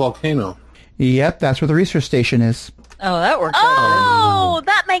toward the volcano. Yep, that's where the research station is. Oh, that worked out. Oh,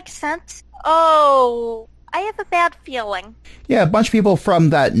 that makes sense. Oh, I have a bad feeling. Yeah, a bunch of people from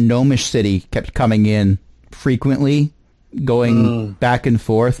that gnomish city kept coming in frequently, going back and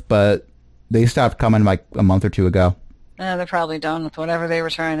forth, but they stopped coming like a month or two ago. They're probably done with whatever they were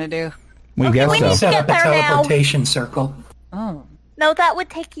trying to do. We Okay, guess we so. need to Set get up a there now. teleportation circle. Oh. No, that would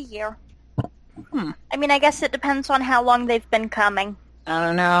take a year. I mean, I guess it depends on how long they've been coming. I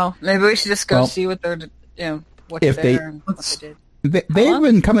don't know. Maybe we should just go Well, see what they're, what's if they- there and what they did. They've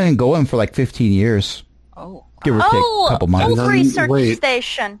been coming and going for like 15 years, Oh. give or take a couple months. Old And then- research wait.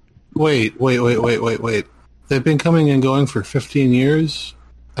 station. Wait. They've been coming and going for 15 years,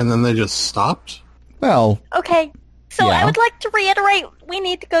 and then they just stopped? Well, Okay, so Yeah. I would like to reiterate, we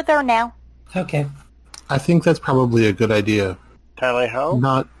need to go there now. Okay. I think that's probably a good idea. Tally ho.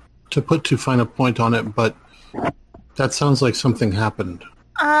 Not to put too fine a point on it, but that sounds like something happened.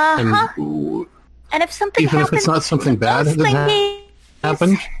 Uh-huh. And And if something even if happens, it's not something bad those that thingies-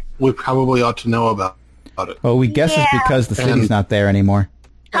 happened, we probably ought to know about it. well, we guess Yeah. it's because the city's And- not there anymore.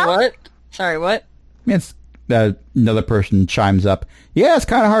 Huh? What? Sorry, what? It's another person chimes up. Yeah, it's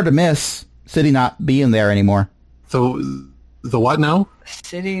kind of hard to miss city not being there anymore. The what now?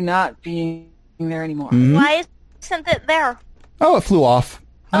 City not being there anymore. Mhm. Why isn't it there? Oh, it flew off.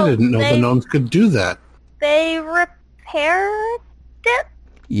 I Oh, didn't know the they- gnomes could do that. They repaired it?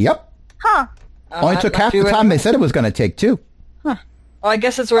 Yep. Huh. Only took half the time they said it was going to take, too. Oh, I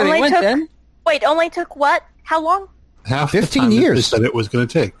guess that's where Only they went took- then. Wait, only took what? How long? Half 15 the time years. they said it was going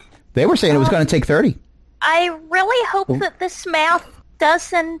to take. They were saying it was going to take 30. I really hope that this math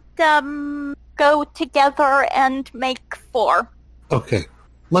doesn't go together and make 4. Okay,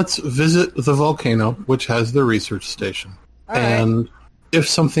 let's visit the volcano, which has the research station. All right. And if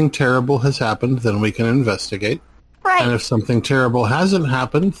something terrible has happened, then we can investigate. Right. And if something terrible hasn't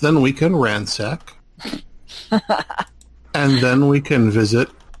happened, then we can ransack. And then we can visit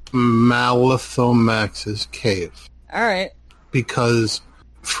Malithomax's cave. All right. Because,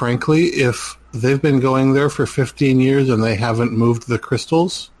 frankly, if they've been going there for 15 years and they haven't moved the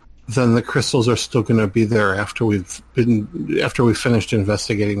crystals, then the crystals are still going to be there after we've finished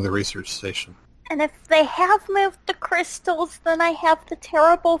investigating the research station. And if they have moved the crystals, then I have the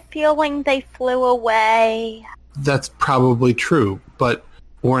terrible feeling they flew away. That's probably true, but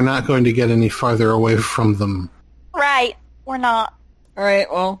we're not going to get any farther away from them. Right. We're not. All right.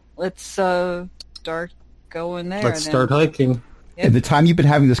 Well, let's start going there. Let's then. start hiking. Yep. At the time you've been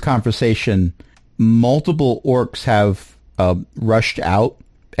having this conversation, multiple orcs have rushed out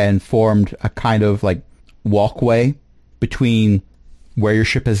and formed a kind of like walkway between where your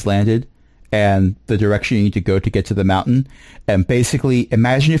ship has landed and the direction you need to go to get to the mountain. And basically,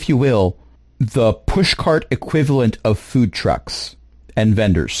 imagine, if you will, the pushcart equivalent of food trucks and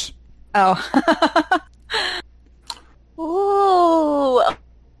vendors. Oh. Ooh.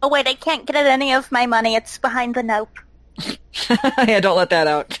 Oh, wait, I can't get at any of my money. It's behind the nope. Yeah, don't let that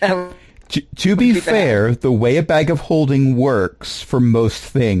out. To be be bad. fair, the way a bag of holding works for most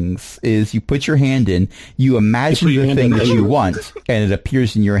things is you put your hand in, you imagine You put your the hand thing in that and- you want, and it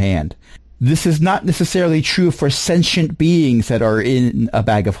appears in your hand. This is not necessarily true for sentient beings that are in a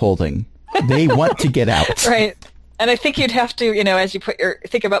bag of holding. They want to get out. Right. And I think you'd have to, as you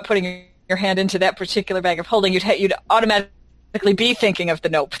think about putting your hand into that particular bag of holding, you'd automatically be thinking of the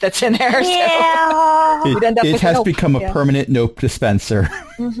nope that's in there. Yeah. You'd end up It with has nope. become a Yeah. permanent nope dispenser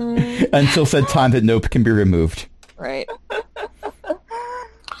until said time that nope can be removed. Right.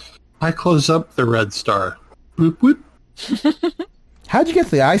 I close up the red star. Boop, boop. How'd you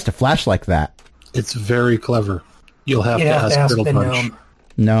get the eyes to flash like that? It's very clever. You'll have You to have ask to ask Brittle the Punch.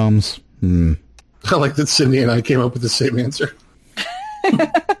 gnome. Gnomes. I like that Cindy and I came up with the same answer.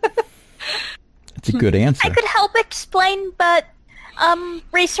 It's a good answer. I could help explain, but,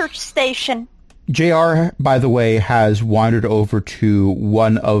 research station. JR, by the way, has wandered over to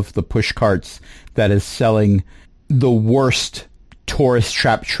one of the push carts that is selling the worst tourist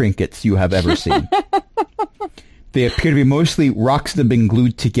trap trinkets you have ever seen. They appear to be mostly rocks that have been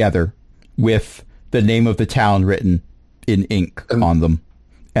glued together with the name of the town written in ink on them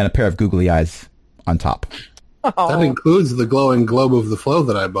and a pair of googly eyes on top. That includes the glowing globe of the flow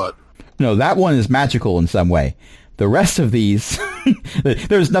that I bought. No, that one is magical in some way. The rest of these,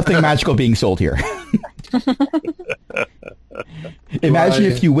 there's nothing magical being sold here. Imagine,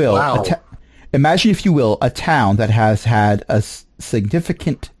 if you will, Wow. imagine, if you will, a town that has had a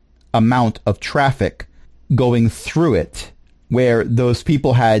significant amount of traffic going through it, where those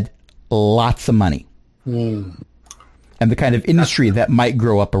people had lots of money, and the kind of industry that might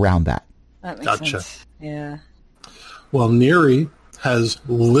grow up around that. That makes Gotcha. sense. Yeah. Well, Neri has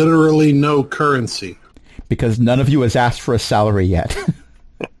literally no currency. Because none of you has asked for a salary yet.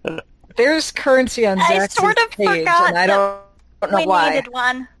 There's currency on I Zach's sort of page, forgot and I don't know we why. needed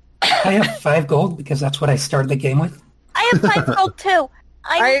one. I have 5 gold because that's what I started the game with. I have 5 gold too.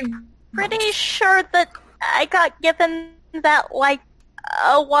 I'm pretty sure that I got given that like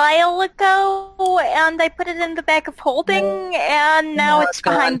a while ago, and I put it in the bag of holding, and now No, it's it's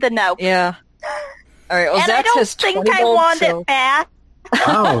gone. behind the note. Yeah. All right. Well, And I Zach don't has think 20 I gold, want so... it back.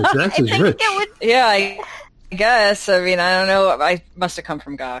 Wow, Zax I is think rich. it would. Yeah, I guess. I mean, I don't know. I must have come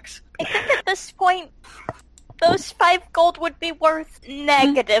from Gox. I think at this point, those 5 gold would be worth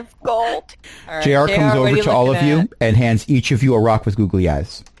negative gold. All right, JR comes what are over you to all of looking you at? and hands each of you a rock with googly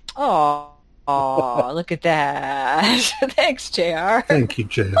eyes. Oh, look at that. Thanks, JR. Thank you,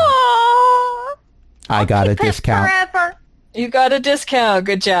 Jay. Aww, I got a keep it discount. forever. You got a discount.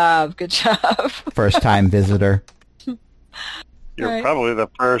 Good job. Good job. First time visitor. You're Right. probably the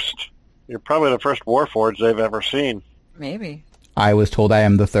first. You're probably the first Warforged they've ever seen. Maybe. I was told I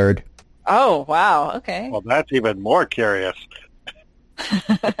am the third. Oh, wow. Okay. Well, that's even more curious.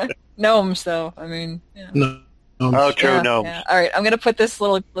 Gnomes, though. I mean, yeah. No. Oh, true, Yeah, gnomes. yeah. All right, I'm gonna put this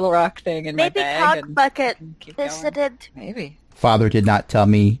little rock thing in Maybe my bag Cockbucket and keep going. visited. Maybe. Father did not tell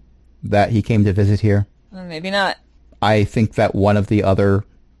me that he came to visit here. Maybe not. I think that one of the other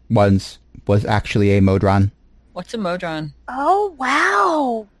ones was actually a Modron. What's a Modron? Oh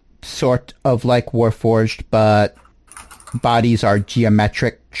wow! Sort of like Warforged, but bodies are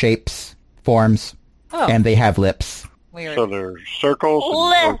geometric shapes, forms, Oh, and they have lips. weird. So there's circles,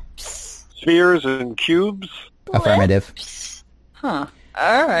 and Lips. spheres, and cubes. Affirmative. Lips. Huh.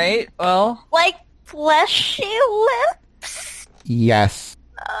 All right. Well, Like fleshy lips. Yes,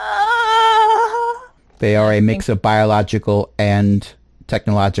 Uh, they are a mix of biological and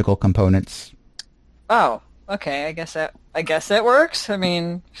technological components. oh, okay. I guess that works. I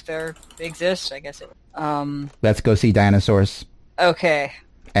mean, if they exist, I guess it. Let's go see dinosaurs Okay.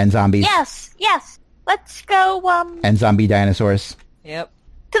 and zombies yes, yes. Let's go and zombie dinosaurs. Yep.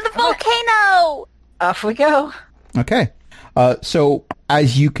 to the volcano. Off we go. Okay. So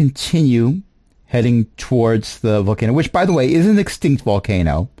as you continue heading towards the volcano, which, by the way, is an extinct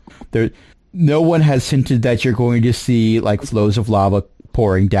volcano, no one has hinted that you're going to see like flows of lava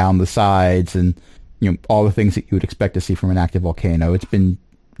pouring down the sides and all the things that you would expect to see from an active volcano. It's been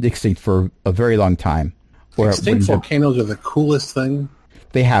extinct for a very long time. Or Extinct volcanoes are the coolest thing.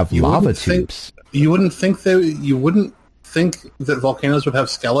 they have You lava wouldn't think- tubes. You wouldn't think that volcanoes would have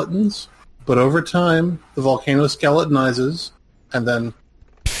skeletons, but over time the volcano skeletonizes, and then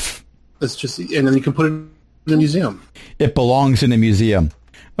and then you can put it in a museum. It belongs in a museum.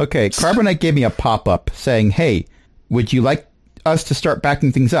 Okay, Carbonite gave me a pop-up saying, "Hey, would you like us to start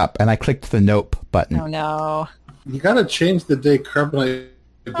backing things up?" And I clicked the nope button. Oh no. You got to change the day Carbonite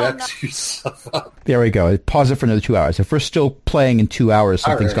backs yourself up. There we go. Pause it for another 2 hours. If we're still playing in 2 hours,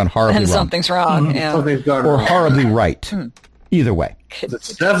 something's right. gone horribly And wrong. something's wrong. Yeah. Something's gone Or wrong. horribly right. Either way. The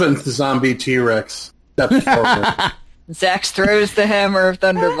 7th zombie T-Rex steps forward. Zax throws the hammer of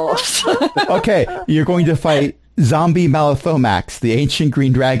thunderbolts. Okay, you're going to fight Zombie Malathomax, the ancient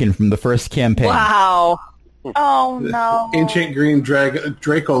green dragon from the first campaign. Wow. Oh no! Ancient green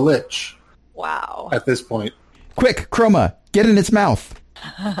Draco Lich Wow. at this point. Quick, Chroma, get in its mouth.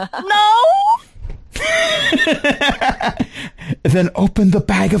 No! Then open the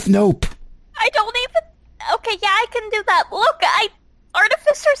bag of nope. I don't even. Okay, yeah, I can do that. Look,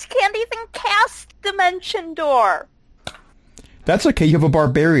 artificers can't even cast Dimension Door. That's okay, you have a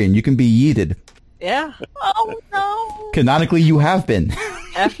barbarian. You can be yeeted. Yeah. Oh no! Canonically, you have been.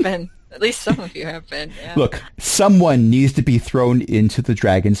 Have been. At least some of you have been. Yeah. Look, someone needs to be thrown into the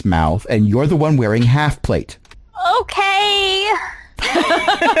dragon's mouth, and you're the one wearing half plate. Okay.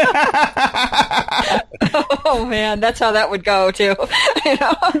 Oh man, that's how that would go too. You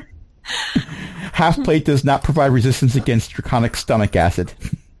know? Half plate does not provide resistance against draconic stomach acid.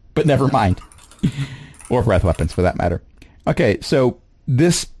 But never mind. Or breath weapons, for that matter. Okay, so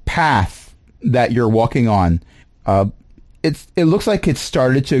this path that you're walking on, it looks like it's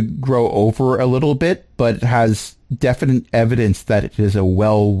started to grow over a little bit, but it has definite evidence that it is a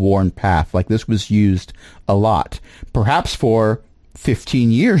well-worn path. Like this was used a lot. Perhaps for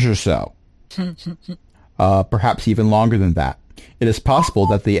 15 years or so. Perhaps even longer than that. It is possible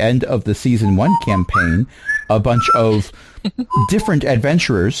that the end of the Season 1 campaign, a bunch of different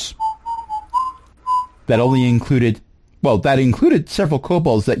adventurers that included several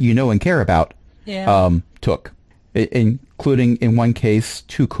kobolds that you know and care about, Yeah. took. Including, in one case,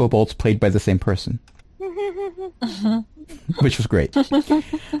 2 kobolds played by the same person. Which was great.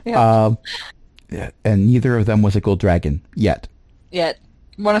 Yeah. And neither of them was a gold dragon, yet. Yet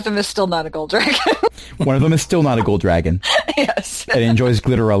one of them is still not a gold dragon. One of them is still not a gold dragon. Yes. And enjoys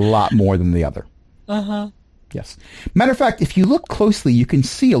glitter a lot more than the other. Uh-huh. Yes. Matter of fact, if you look closely, you can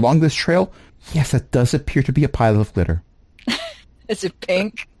see along this trail, yes, that does appear to be a pile of glitter. Is it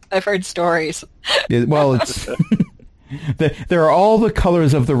pink? I've heard stories. Well, it's there are all the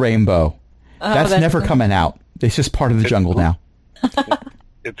colors of the rainbow. That's never coming out. It's just part of the jungle now.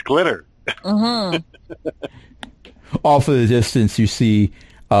 It's glitter. Off in the distance, you see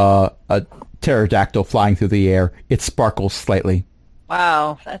a pterodactyl flying through the air. It sparkles slightly.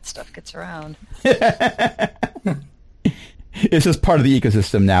 Wow, that stuff gets around. It's just part of the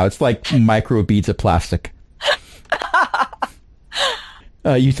ecosystem now. It's like micro beads of plastic.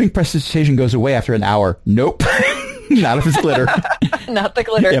 You think precipitation goes away after an hour? Nope. Not if it's glitter. Not the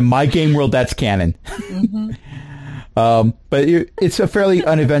glitter. In my game world, that's canon. But it's a fairly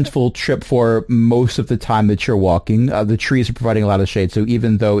uneventful trip for most of the time that you're walking. The trees are providing a lot of shade, so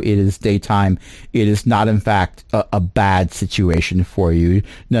even though it is daytime, it is not, in fact, a bad situation for you.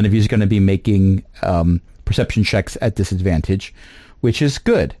 None of you is going to be making perception checks at disadvantage, which is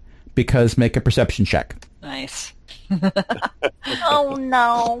good, because make a perception check. Nice. Oh,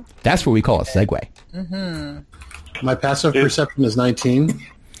 no. That's what we call a segue. My passive perception is 19.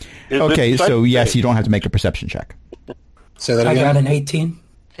 Okay, so yes, you don't have to make a perception check. Say that I again. got an 18.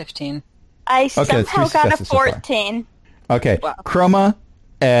 15. I that's somehow three got a successes so far. 14. Okay, Wow. Chroma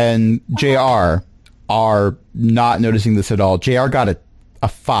and JR are not noticing this at all. JR got a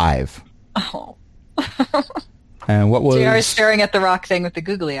 5. Oh. And what was... JR is staring at the rock thing with the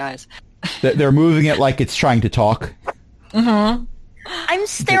googly eyes. They're moving it like it's trying to talk. Mm-hmm. I'm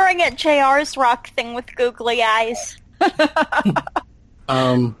staring at JR's rock thing with googly eyes.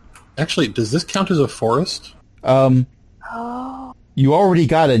 Actually, does this count as a forest? You already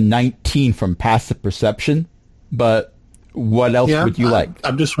got a 19 from passive perception, but what else would you like?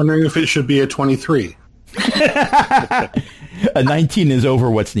 I'm just wondering if it should be a 23. A 19 is over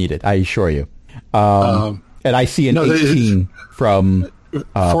what's needed, I assure you. And I see an 18 from...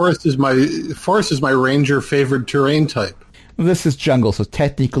 forest is my ranger favored terrain type. This is jungle, so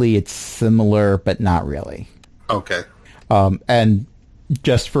technically it's similar, but not really. Okay. And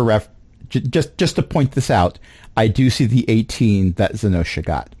just for just to point this out, I do see the 18 that Zenosha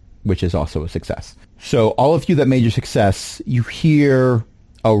got, which is also a success. So all of you that made your success, you hear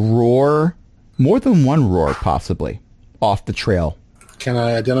a roar, more than one roar possibly, off the trail. Can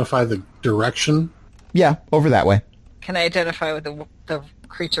I identify the direction? Yeah, over that way. Can I identify with the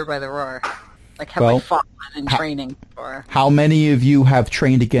creature by the roar? Like, have Well, I fought one in training before? How many of you have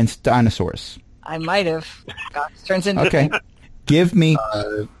trained against dinosaurs? I might have. Gosh, turns into Okay. Give me,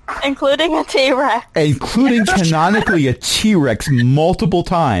 Including a T-Rex. including canonically a T-Rex multiple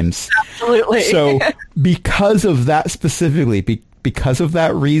times. Absolutely. So because of that specifically, because of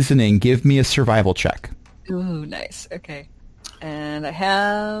that reasoning, give me a survival check. Ooh, nice. Okay. And I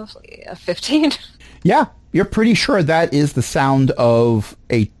have a 15. Yeah, you're pretty sure that is the sound of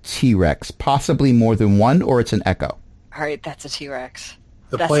a T-Rex, possibly more than one, or it's an echo. All right, that's a T-Rex.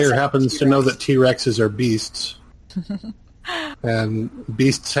 The That's player a happens to T-Rex. know that T-Rexes are beasts. And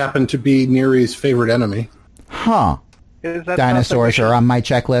beasts happen to be Neri's favorite enemy. Huh. Is that Dinosaurs something are on my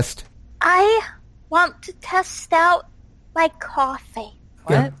checklist. I want to test out my coffee.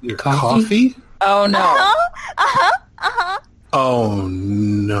 What? Your Coffee? coffee? Oh, no. Oh,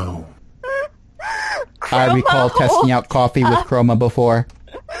 no. I recall Chroma testing out coffee with Chroma before.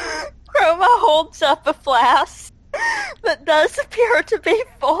 Chroma holds up a flask that does appear to be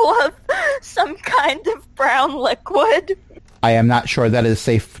full of some kind of brown liquid. I am not sure that is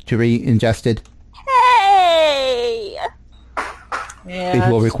safe to be ingested. Hey! Yeah.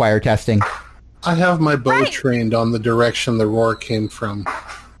 It will require testing. I have my bow Right. trained on the direction the roar came from.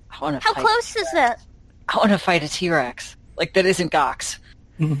 I want to How fight. close is it? I want to fight a T-Rex. Like, that isn't Gox.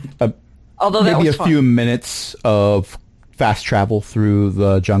 Uh, Although that Maybe was a fun. few minutes of fast travel through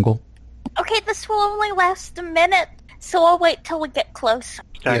the jungle. Okay, this will only last a minute, so I'll wait till we get close.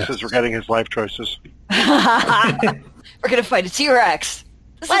 Taxes Yes. were getting his life choices. We're going to fight a T-Rex.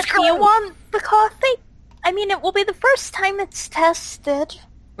 This What, is do you great. want the coffee? I mean, it will be the first time it's tested.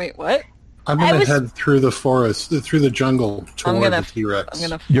 Wait, what? I'm I going to was- head through the forest, through the jungle I'm toward gonna- the T-Rex.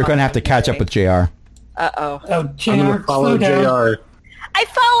 You're going to have to catch up with JR. Uh-oh. Oh, I'm JR, going to follow slow down. JR I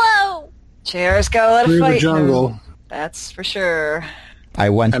follow! JR's got a lot of through fight. the jungle, That's for sure. I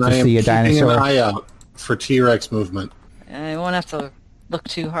went and to I am see a keeping an dinosaur. eye out for T-Rex movement. I won't have to look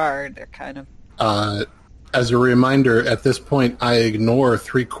too hard. They're kind of... As a reminder, at this point, I ignore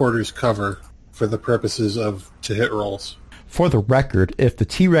 3/4 cover for the purposes of to-hit rolls. For the record, if the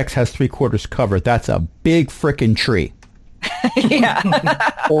T-Rex has 3/4 cover, that's a big frickin' tree.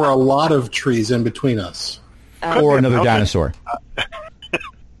 Yeah. Or a lot of trees in between us. or another dinosaur.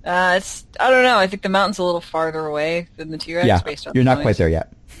 I don't know. I think the mountain's a little farther away than the T-Rex. Yeah, based on you're the not noise. quite there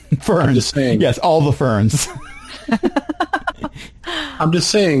yet. Ferns. I'm just saying. Yes, all the ferns. I'm just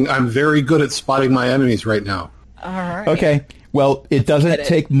saying I'm very good at spotting my enemies right now. All right. Okay. Well, it doesn't get it.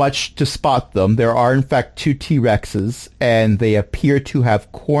 take much to spot them. There are, in fact, 2 T-Rexes, and they appear to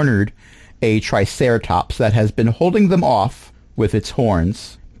have cornered a Triceratops that has been holding them off with its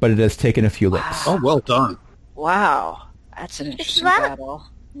horns, but it has taken a few licks. Oh, well done. Wow. That's an interesting that- battle.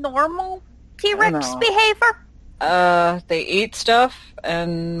 Normal I T-Rex don't know. behavior? They eat stuff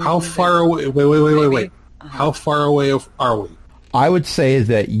and... How far away? Wait. Maybe. How far away are we? I would say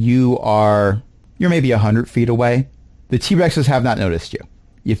that you're maybe 100 feet away. The T-Rexes have not noticed you.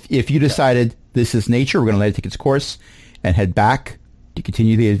 If you decided this is nature, we're going to let it take its course and head back to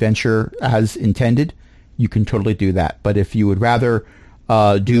continue the adventure as intended, you can totally do that. But if you would rather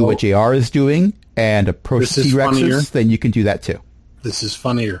do what JR is doing and approach This the is T-Rexes, funnier. then you can do that too. This is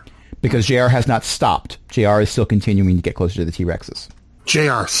funnier. Because JR has not stopped. JR is still continuing to get closer to the T-Rexes.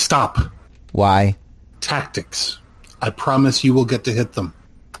 JR, stop. Why? Tactics. I promise you will get to hit them.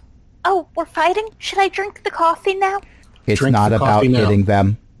 Oh, we're fighting? Should I drink the coffee now? It's Drink not the about coffee now. hitting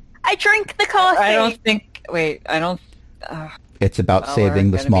them. I drink the coffee. I don't think... Wait, I don't... It's about well, saving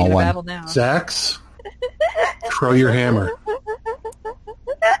we're the gonna small be in a one. battle now. Zax, throw your hammer.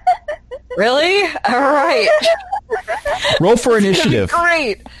 Really? All right. Roll for initiative.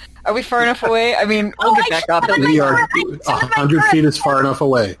 Great. Are we far enough away? I mean, we'll Oh, get I back should up. have at been We least. are I summon my 100 turret. feet is far enough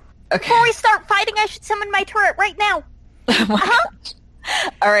away. Okay. Before we start fighting, I should summon my turret right now.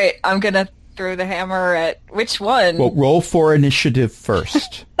 All right. I'm going to throw the hammer at... Which one? Well, roll for initiative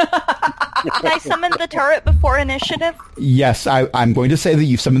first. Can I summon the turret before initiative? Yes, I'm going to say that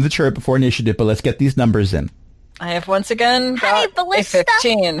you've summoned the turret before initiative, but let's get these numbers in. I have once again Hey, got a Ballista.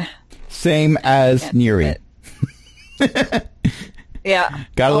 15. Same as Yeah, Neri. Yeah.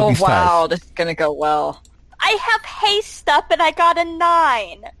 Gotta love Oh, these wow. ties. This is going to go well. I have haste up and I got a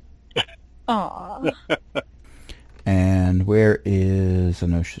 9. Aw. And where is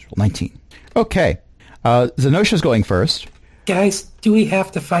Zenosha's roll? 19. Okay. Zenosha's going first. Guys, do we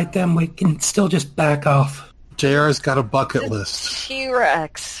have to fight them? We can still just back off. JR's got a bucket list.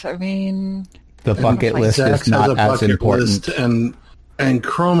 T-Rex. I mean... The bucket list Zax is has not a as bucket important. list, and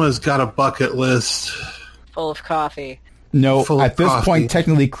Chroma's got a bucket list. Full of coffee. No, full of at this coffee. point,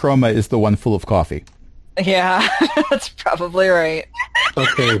 technically, Chroma is the one full of coffee. Yeah, that's probably right.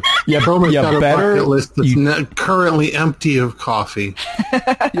 Okay. Yeah, Chroma's yeah, got a better bucket list that's you- currently empty of coffee.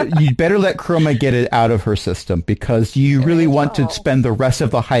 You'd better let Chroma get it out of her system because you really want to spend the rest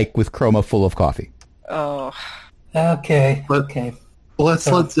of the hike with Chroma full of coffee. Oh, Okay. But- Okay. Let's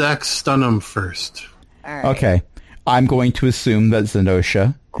let Zax stun him first. all right. Okay. I'm going to assume that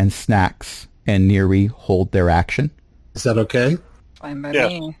Zenosha and Snacks and Neri hold their action. Is that okay? Fine by Yeah.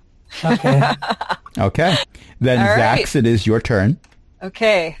 me. Okay. Okay. Then, All right. Zax, it is your turn.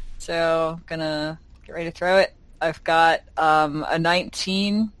 Okay, so I'm gonna get ready to throw it. I've got a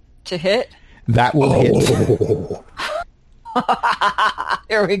 19 to hit. That will hit.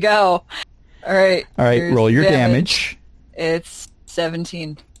 Here we go. All right. All right, here's roll your the damage. It's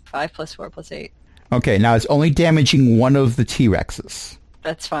 17. 5 plus 4 plus 8. Okay, now it's only damaging one of the T-Rexes.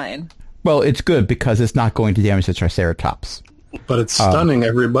 That's fine. Well, it's good because it's not going to damage the Triceratops. But it's stunning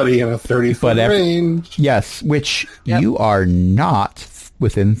everybody in a 30-foot but range. Yes, which Yep. you are not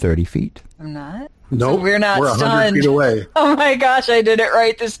within 30 feet. I'm not? Nope. we're not 100 stunned. feet away. Oh my gosh, I did it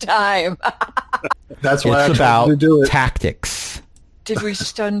right this time. That's why It's I tried to about do it. tactics. Did we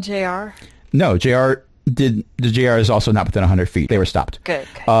stun JR? No, JR did. The JR is also not within 100 feet. They were stopped. Good.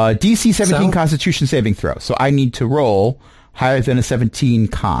 DC 17 So- Constitution saving throw. So I need to roll higher than a 17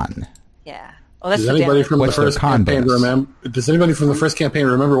 con. Yeah. Well, that's Does the anybody damage. from the What's their first con campaign bonus? remember? Does anybody from the first campaign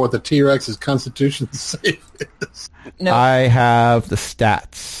remember what the T-Rex's Constitution save is? No. I have the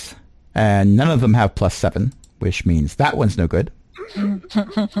stats, and none of them have +7, which means that one's no good.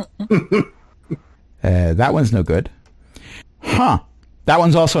 That one's no good. Huh. That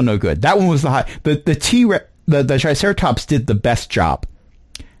one's also no good. That one was the high. The Triceratops did the best job.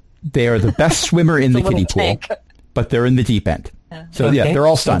 They are the best swimmer in the It's a kiddie little pool, tank. but they're in the deep end. So yeah, Okay, they're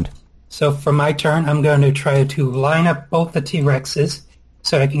all so- stunned. So for my turn, I'm going to try to line up both the T-Rexes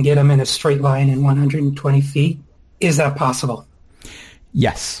so I can get them in a straight line in 120 feet. Is that possible?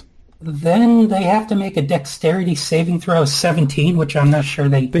 Yes, Then they have to make a dexterity saving throw of 17, which I'm not sure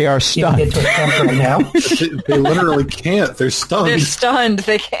they they are even get stunned. to attempt right now. They literally can't. They're stunned. They're stunned.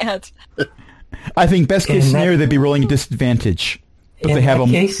 They can't. I think best case In that- scenario they'd be rolling a disadvantage, but In they have that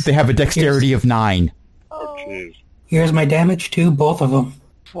case, they have a dexterity of 9. Jeez. Here's my damage to both of them.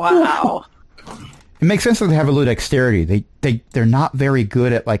 Wow. It makes sense that they have a low dexterity. They're not very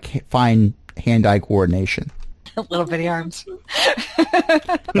good at like fine hand-eye coordination. Little bitty arms.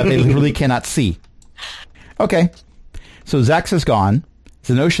 That they literally cannot see. Okay. So Zax is gone.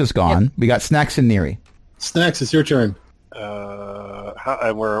 Zenosha's gone. Yep. We got Snacks and Neri. Snacks, it's your turn.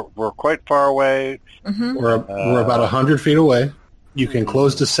 And we're quite far away. Mm-hmm. We're about 100 feet away. You can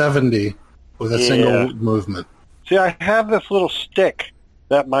close to 70 with a single movement. See, I have this little stick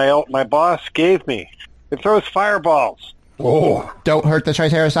that my boss gave me. It throws fireballs. Oh. Don't hurt the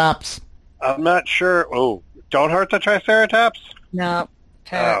Triceratops. I'm not sure. Oh, don't hurt the Triceratops? No.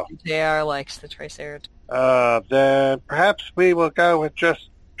 JR likes the Triceratops. Then perhaps we will go with just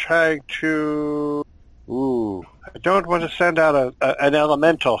trying to... Ooh, I don't want to send out an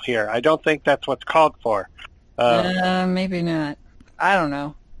elemental here. I don't think that's what's called for. Maybe not. I don't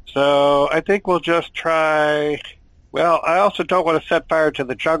know. So I think we'll just try... Well, I also don't want to set fire to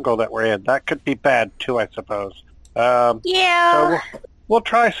the jungle that we're in. That could be bad, too, I suppose. Yeah. So we'll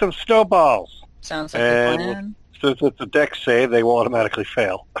try some snowballs. Sounds like a plan. Since it's a dex save, they will automatically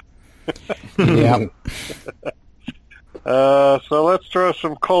fail. Yeah. So let's throw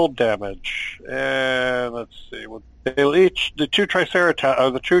some cold damage. And let's see. They'll each, the two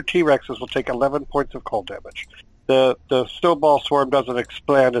T-Rexes will take 11 points of cold damage. The snowball swarm doesn't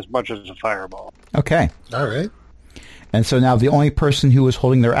expand as much as a fireball. Okay. All right. And so now the only person who is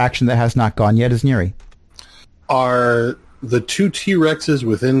holding their action that has not gone yet is Neri. Are the two T-Rexes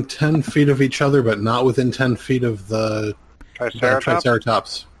within 10 feet of each other, but not within 10 feet of the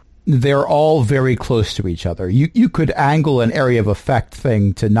Triceratops? They're all very close to each other. You could angle an area of effect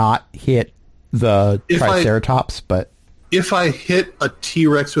thing to not hit the Triceratops, but... If I hit a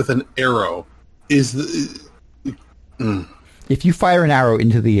T-Rex with an arrow, is the... If you fire an arrow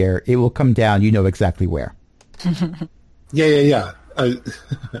into the air, it will come down, you know exactly where. Yeah.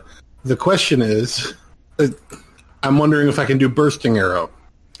 The question is, I'm wondering if I can do bursting arrow.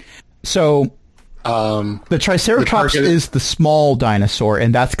 So, the Triceratops is the small dinosaur,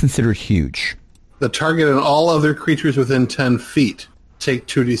 and that's considered huge. The target and all other creatures within 10 feet take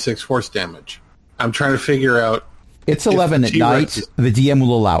 2d6 force damage. I'm trying to figure out... It's 11 at night. The DM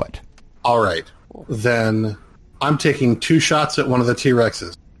will allow it. All right. Then I'm taking 2 shots at one of the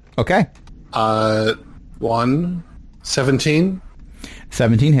T-Rexes. Okay. 1, 17.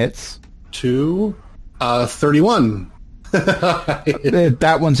 17 hits. 2, 31.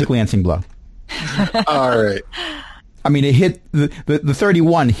 That one's a glancing blow. All right. I mean, it hit the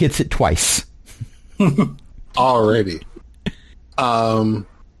 31 hits it twice. Alrighty.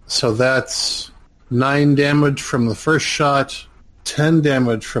 So that's 9 damage from the first shot, 10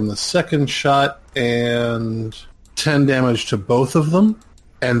 damage from the second shot, and 10 damage to both of them.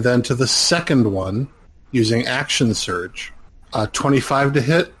 And then to the second one, using Action Surge, 25 to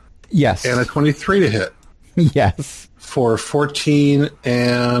hit. Yes. And a 23 to hit. Yes. For 14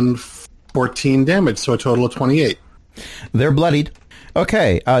 and 14 damage, so a total of 28. They're bloodied.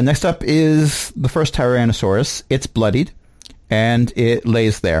 Okay, next up is the first Tyrannosaurus. It's bloodied, and it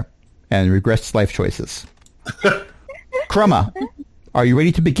lays there and regrets life choices. Crumma, are you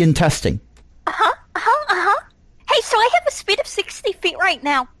ready to begin testing? Hey, so I have a speed of 60 feet right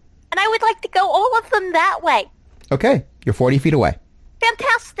now, and I would like to go all of them that way. Okay, you're 40 feet away.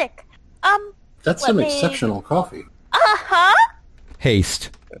 Fantastic. That's some exceptional coffee.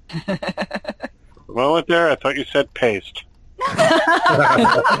 Haste. A moment there, I thought you said paste. And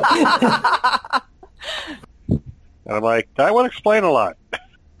I'm like, that would explain a lot.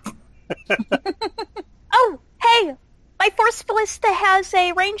 Oh, hey, my Force Ballista has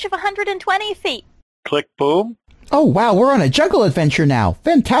a range of 120 feet. Click boom. Oh, wow, we're on a jungle adventure now.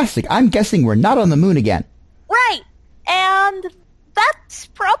 Fantastic. I'm guessing we're not on the moon again. Right, and that's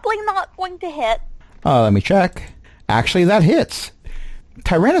probably not going to hit. Let me check. Actually, that hits.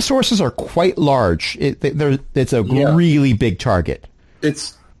 Tyrannosauruses are quite large. It's a really big target.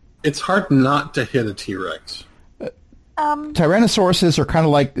 It's hard not to hit a T-Rex. Tyrannosauruses are kind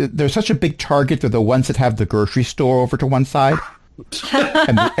of like, they're such a big target. They're the ones that have the grocery store over to one side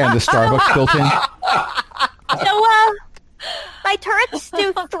and the Starbucks built in. So, my turrets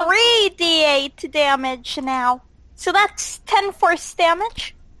do 3d8 damage now. So that's 10 force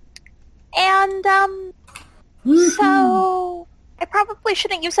damage. And, so I probably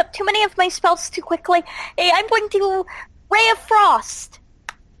shouldn't use up too many of my spells too quickly. I'm going to Ray of Frost.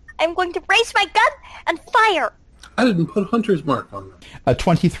 I'm going to raise my gun and fire. I didn't put Hunter's Mark on them. A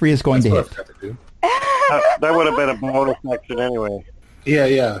 23 is going to hit. I've got to do. That would have been a bonus action anyway.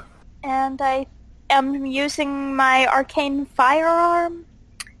 Yeah. And I am using my arcane firearm.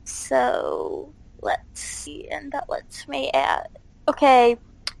 So let's see, and that lets me add. Okay,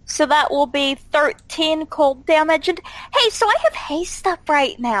 so that will be 13 cold damage. And hey, so I have haste up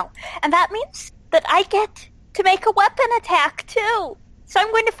right now, and that means that I get to make a weapon attack too. So I'm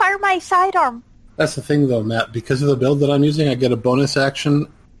going to fire my sidearm. That's the thing, though, Matt. Because of the build that I'm using, I get a bonus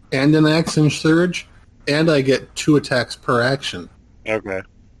action and an action surge, and I get 2 attacks per action. Okay.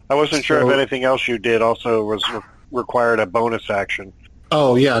 I wasn't sure if anything else you did also was required a bonus action.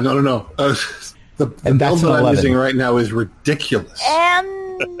 Oh, yeah. No. The build that I'm using right now is ridiculous.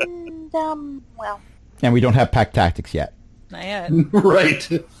 And, well. And we don't have pack tactics yet. Not yet. Right.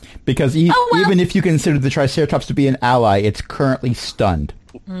 Because even if you consider the Triceratops to be an ally, it's currently stunned.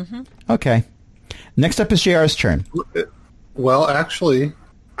 Mm-hmm. Okay. Next up is JR's turn. Well, actually,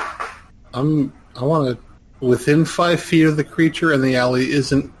 I want to within 5 feet of the creature, and the ally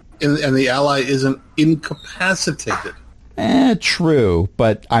isn't incapacitated. True,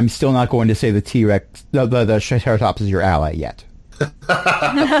 but I'm still not going to say the T-Rex, the Triceratops is your ally yet.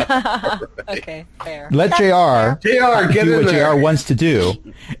 Okay, fair. Let JR get do in what there. JR wants to do,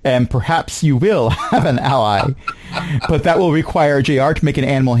 and perhaps you will have an ally, but that will require JR to make an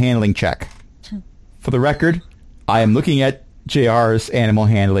animal handling check. For the record, I am looking at JR's animal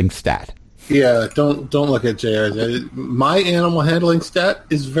handling stat. Yeah, don't look at JR's. My animal handling stat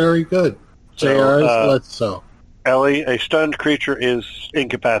is very good. JR's, less so. Ellie, a stunned creature is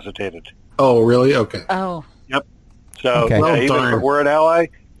incapacitated. Oh, really? Okay. Oh. Yep. So Okay. Well, even darn. if we're an ally,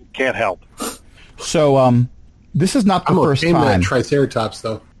 can't help. So, this is not the I'm first okay with that time. Triceratops,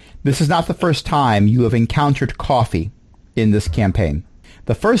 though. This is not the first time you have encountered coffee in this campaign.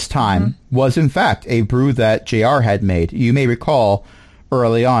 The first time was, in fact, a brew that JR had made. You may recall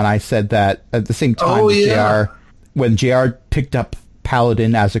early on I said that at the same time when JR picked up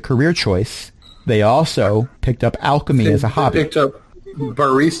Paladin as a career choice, they also picked up alchemy as a hobby. They picked up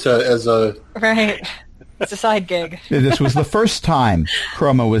barista as a... Right. It's a side gig. This was the first time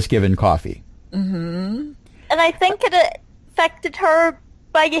Chroma was given coffee. And I think it affected her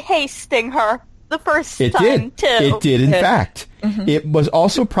by hasting her the first time, too. It did, in fact. It was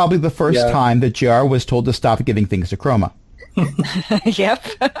also probably the first time that JR was told to stop giving things to Chroma. Yep.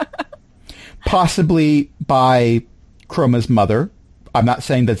 Possibly by Chroma's mother. I'm not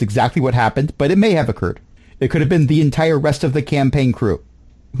saying that's exactly what happened, but it may have occurred. It could have been the entire rest of the campaign crew.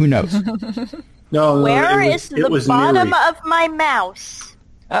 Who knows? No, Where is the bottom Neri. of my mouse?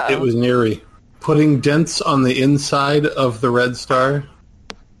 Uh-oh. It was Neri. Putting dents on the inside of the red star.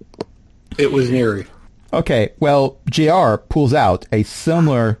 It was Neri. Okay, well, JR pulls out a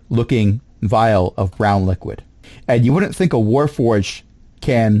similar-looking vial of brown liquid. And you wouldn't think a Warforged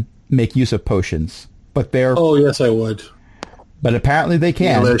can make use of potions, but they're... Oh, yes, I would. But apparently they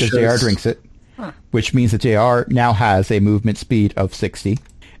can, because Delicious. JR drinks it, which means that JR now has a movement speed of 60,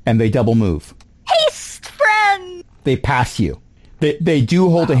 and they double move. Haste, friend! They pass you. They do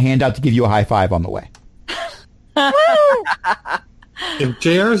hold a hand out to give you a high five on the way. If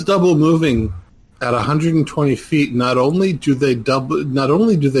JR's double moving at 120 feet, not only do they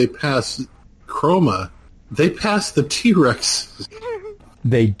pass Chroma, they pass the T-Rex.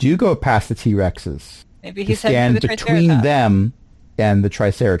 They do go past the T-Rexes. Maybe To he's heading stand for the between Triceratops. them and the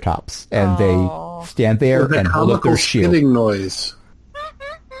Triceratops, and they stand there With a and hold up comical their shield. spitting noise.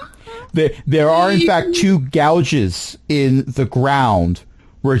 There are, in fact, 2 gouges in the ground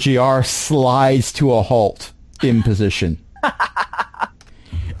where JR slides to a halt in position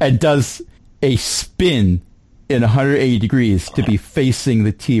and does a spin in 180 degrees to be facing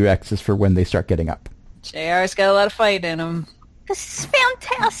the T-Rexes for when they start getting up. JR's got a lot of fight in him. This is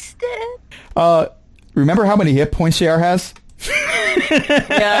fantastic. Remember how many hit points JR has?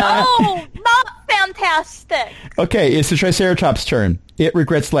 Yeah. Oh, not fantastic. Okay, it's the Triceratops' turn. It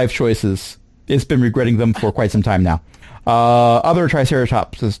regrets life choices. It's been regretting them for quite some time now. Other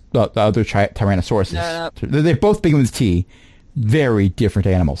Triceratops, other Tyrannosauruses, No. they've both begin with T. Very different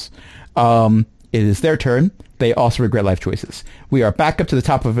animals. It is their turn. They also regret life choices. We are back up to the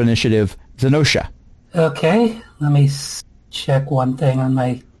top of initiative. Zenosha. Okay, let me check one thing on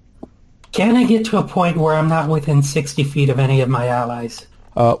my... Can I get to a point where I'm not within 60 feet of any of my allies?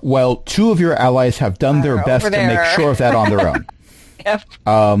 Well, 2 of your allies have done their Over best to make there. sure of that on their own. Yep.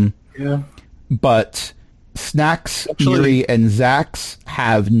 Yeah. But Snacks, Actually- Yuri, and Zax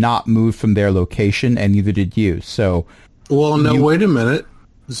have not moved from their location, and neither did you. So, Well, no, wait a minute.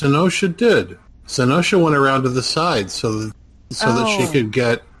 Zenosha did. Zenosha went around to the side so that she could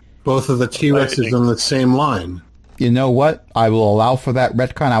get both of the T-Rexes on the same line. you know what? I will allow for that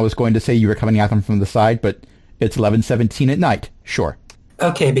retcon. I was going to say you were coming at them from the side, but it's 11:17 at night. Sure.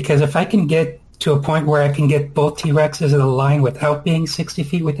 Okay, because if I can get to a point where I can get both T-Rexes in a line without being 60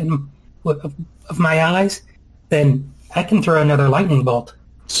 feet within of my allies, then I can throw another lightning bolt.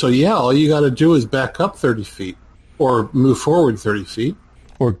 So yeah, all you got to do is back up 30 feet, or move forward 30 feet.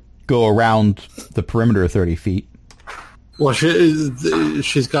 Or go around the perimeter 30 feet. Well,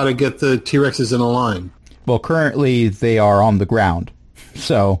 she's got to get the T-Rexes in a line. Well, currently they are on the ground.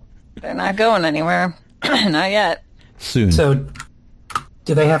 So... They're not going anywhere. Not yet. Soon. So,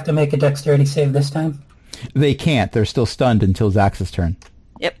 do they have to make a dexterity save this time? They can't. They're still stunned until Zax's turn.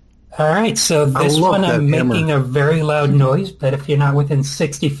 Yep. All right, so this love one that I'm hammer. making a very loud noise, but if you're not within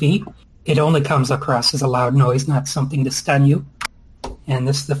 60 feet, it only comes across as a loud noise, not something to stun you. And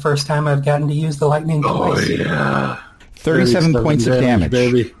this is the first time I've gotten to use the lightning twice. yeah. 37 points of damage.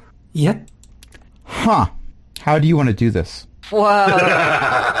 baby. Yep. Huh. How do you want to do this? Whoa.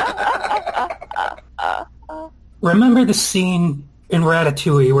 Remember the scene in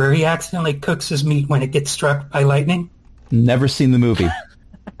Ratatouille where he accidentally cooks his meat when it gets struck by lightning? Never seen the movie.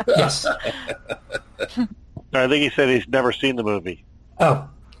 Yes. I think he said he's never seen the movie. Oh.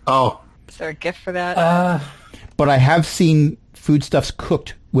 Oh, Is there a gift for that? But I have seen foodstuffs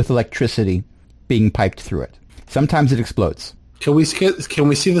cooked with electricity being piped through it. Sometimes it explodes. can we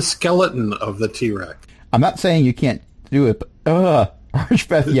see the skeleton of the T-Rex? I'm not saying you can't do it, but...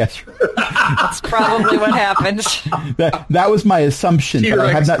 Archbeth, yes. That's probably what happens. That was my assumption, but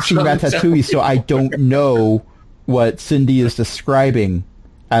I have not seen Ratatouille, so I don't know what Cindy is describing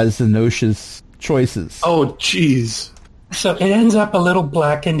as Zenosha's choices. Oh, jeez. So it ends up a little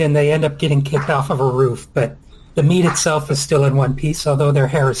blackened and they end up getting kicked off of a roof, but the meat itself is still in one piece, although their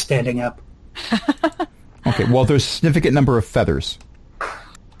hair is standing up. Okay, well, there's a significant number of feathers.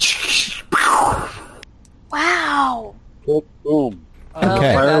 Wow. Boom.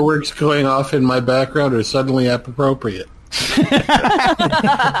 Okay. Fireworks going off in my background are suddenly appropriate.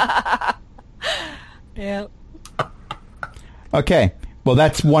 Yeah. Okay, well,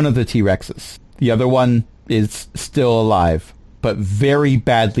 that's one of the T-Rexes. The other one is still alive, but very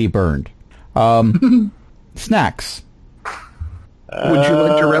badly burned. Snacks. Would you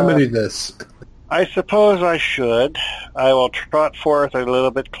like to remedy this? I suppose I should. I will trot forth a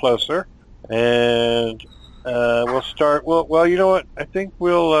little bit closer, and we'll start. Well, you know what? I think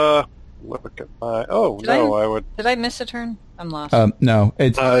we'll look at my. Oh Did no, I- I would. Did I miss a turn? I'm lost. No,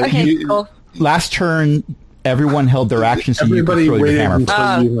 it's Okay, cool. last turn. Everyone held their action, so you could Everybody throw your waited hammer.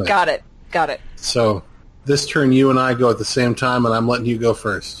 until you went. Got it. So this turn, you and I go at the same time, and I'm letting you go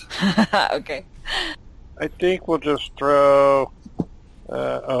first. Okay. I think we'll just throw.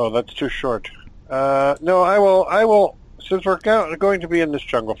 Oh, that's too short. No, I will. Since we're going to be in this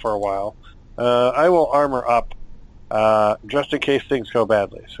jungle for a while, I will armor up just in case things go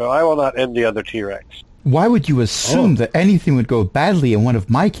badly. So I will not end the other T-Rex. Why would you assume that anything would go badly in one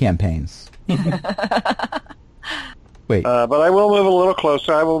of my campaigns? Wait. But I will move a little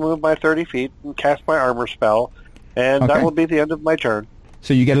closer. I will move my 30 feet and cast my armor spell, and Okay. that will be the end of my turn.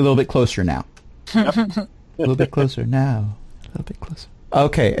 So you get a little bit closer now. A little bit closer now. A little bit closer.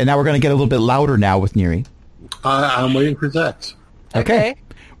 Okay, and now we're going to get a little bit louder now with Neri. I'm waiting for Zax. Okay.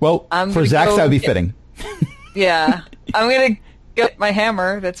 Well, I'm for gonna Zax, go that would be get- fitting. Yeah. I'm going to get my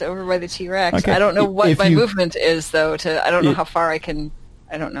hammer that's over by the T-Rex. Okay. I don't know what If my you- movement is, though. I don't know It- how far I can...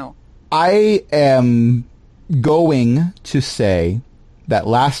 I don't know. I am going to say that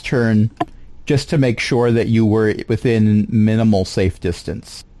last turn, just to make sure that you were within minimal safe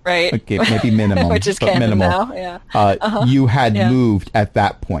distance. Right? Okay, maybe minimum, Which is but canon minimal. now, yeah. You had Yeah. moved at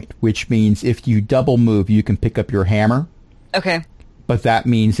that point, which means if you double move, you can pick up your hammer, Okay. but that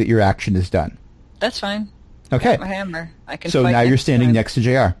means that your action is done. That's fine. Okay, My hammer. I can so fight now you're next standing time. next to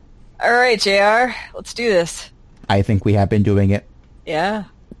JR. All right, JR. Let's do this. I think we have been doing it. Yeah.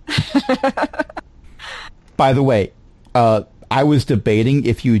 By the way, I was debating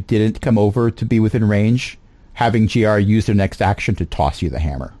if you didn't come over to be within range, having GR use their next action to toss you the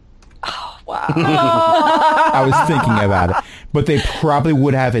hammer. Wow. I was thinking about it. But they probably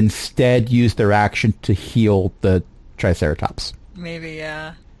would have instead used their action to heal the Triceratops. Maybe,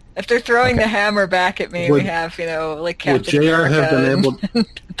 yeah. If they're throwing Okay. the hammer back at me, Would- we have, like Would Captain JR have been America able? and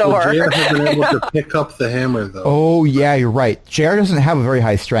Thor. Would JR have been able to pick up the hammer though? Oh, yeah, you're right. JR doesn't have a very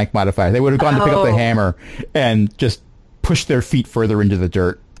high strength modifier. They would have gone to pick up the Oh. hammer and just push their feet further into the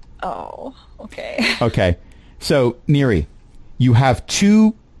dirt. Oh, okay. Okay. So, Neri, you have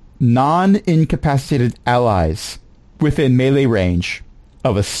two non-incapacitated allies within melee range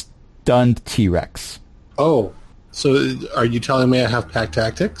of a stunned T-Rex. Oh, so are you telling me I have pack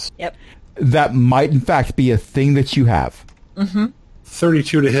tactics? Yep. That might, in fact, be a thing that you have.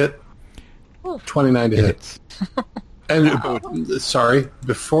 32 to hit, 29 to hit. Hits. And sorry,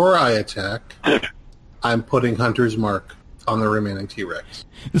 before I attack, I'm putting Hunter's Mark on the remaining T-Rex.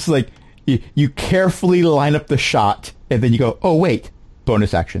 This is like, You carefully line up the shot, and then you go, oh, wait,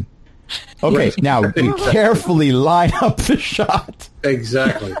 bonus action. Okay, Right. now you carefully line up the shot.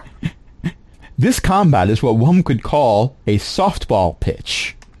 Exactly. This combat is what one could call a softball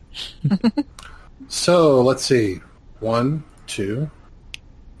pitch. So, let's see. 1, 2,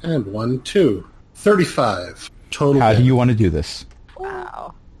 and 1, 2. 35 total How do damage. you want to do this?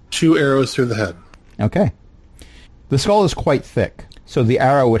 Wow. 2 arrows through the head. Okay. The skull is quite thick, so the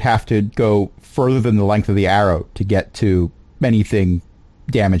arrow would have to go further than the length of the arrow to get to anything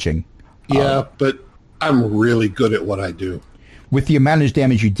damaging. Yeah, but I'm really good at what I do. With the amount of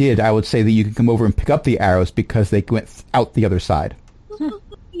damage you did, I would say that you can come over and pick up the arrows because they went out the other side.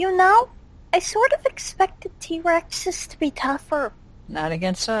 You know, I sort of expected T-Rexes to be tougher. Not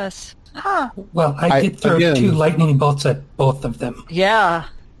against us. Huh. Well, I did throw again- 2 lightning bolts at both of them. Yeah.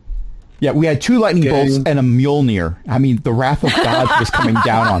 Yeah, we had 2 lightning Okay. bolts and a Mjolnir. I mean, the wrath of God was coming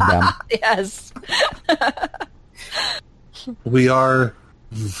down on them. Yes. We are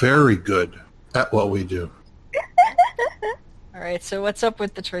very good at what we do. All right, so what's up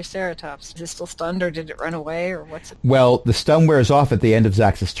with the Triceratops? Is it still stunned, or did it run away, or what's it? Well, the stun wears off at the end of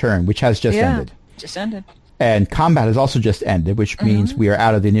Zax's turn, which has just ended. Just ended. And combat has also just ended, which means we are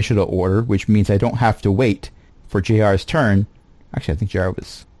out of the initiative order, which means I don't have to wait for JR's turn. Actually, I think JR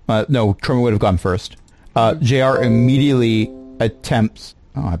was... no, Troma would have gone first. JR immediately attempts...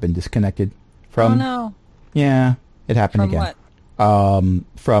 Oh, I've been disconnected from... Oh, no. Yeah, it happened From again. what?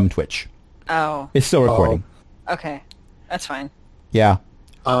 From Twitch. Oh, It's still recording. okay. That's fine. Yeah.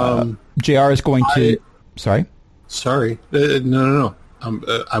 JR is going to... Sorry? Sorry. No.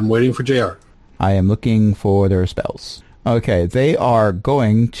 I'm waiting for JR. I am looking for their spells. Okay, they are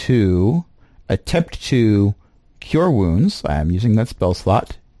going to attempt to cure wounds. I am using that spell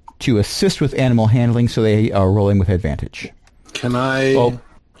slot to assist with animal handling, so they are rolling with advantage. Can I Well,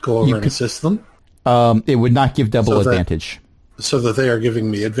 go over you and could- assist them It would not give double So that- advantage. so that they are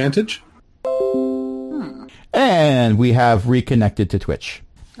giving me advantage? And we have reconnected to Twitch.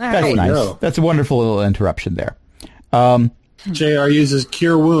 That's right. nice. go. That's a wonderful little interruption there. JR uses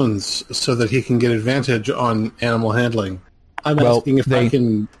Cure Wounds so that he can get advantage on animal handling. I'm Well, asking if I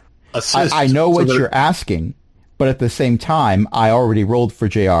can assist. I know so what that- you're asking, but at the same time, I already rolled for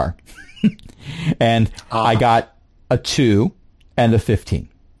JR. And I got a 2 and a 15.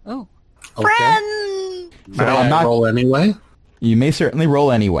 Oh, Okay. Friend! May I'm I not- roll anyway? You may certainly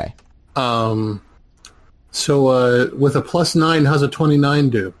roll anyway. So with a +9, how's a 29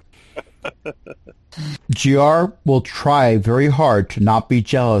 do? GR will try very hard to not be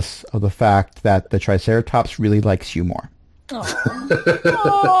jealous of the fact that the Triceratops really likes you more.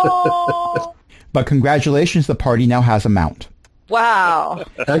 Oh. But congratulations, the party now has a mount. wow.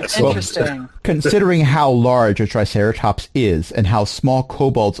 Excellent. Interesting. Considering how large a Triceratops is and how small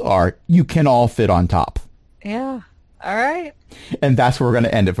kobolds are, you can all fit on top. Yeah. All right. And that's where we're going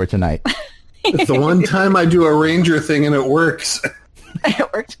to end it for tonight. It's the one time I do a ranger thing and it works.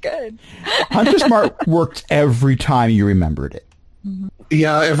 It worked good. Hunter Smart worked every time you remembered it.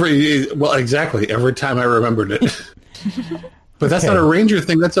 Yeah, exactly. Every time I remembered it. But that's not a ranger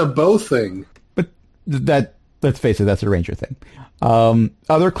thing. That's a bow thing. But let's face it, that's a ranger thing.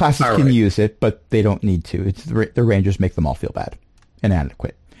 Other classes All can right. use it, but they don't need to. It's the rangers make them all feel bad.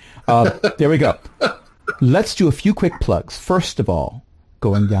 Inadequate. There we go. Let's do a few quick plugs. First of all,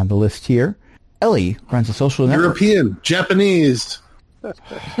 going down the list here, Ellie runs a social network. European, Japanese.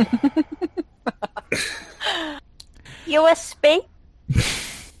 USB?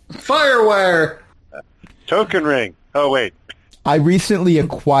 Firewire. Token ring. Oh, wait. I recently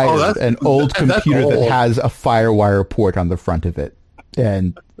acquired an old that's computer that old. has a FireWire port on the front of it,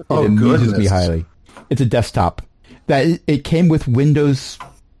 and it Oh, amuses me goodness. highly. It's a desktop. It came with Windows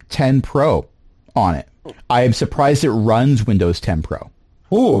 10 Pro on it. I am surprised it runs Windows 10 Pro.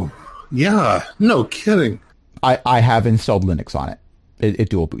 Oh, yeah. No kidding. I have installed Linux on it. It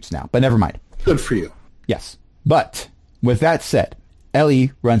dual boots now, but never mind. Good for you. Yes. But with that said,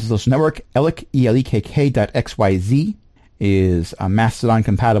 Ellie runs a social network. Elek, ELEKK.xyz is a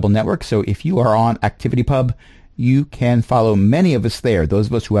Mastodon-compatible network, so if you are on ActivityPub, you can follow many of us there. Those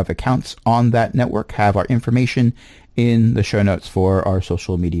of us who have accounts on that network have our information in the show notes for our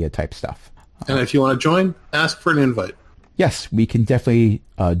social media type stuff. And if you want to join, ask for an invite. Yes, we can definitely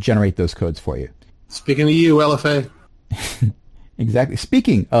generate those codes for you. Speaking of you, LFA. Exactly.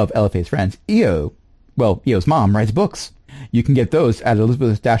 Speaking of LFA's friends, EO's mom writes books. You can get those at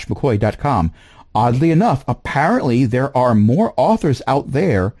elizabeth-mccoy.com. Oddly enough, apparently there are more authors out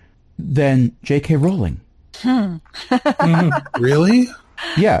there than J.K. Rowling. Really?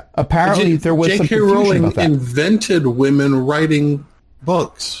 Yeah, apparently there was some J.K. confusion Rowling about that. invented women writing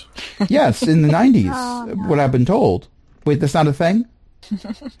books. Yes, in the 90s, what I've been told. Wait, that's not a thing?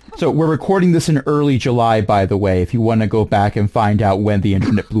 So we're recording this in early July, by the way, if you want to go back and find out when the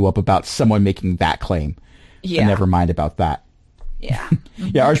internet blew up about someone making that claim. Yeah. And never mind about that. Yeah.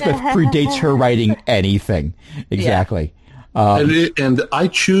 Yeah, Archbeth predates her writing anything. Exactly. And I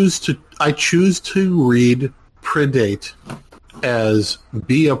choose to read predate as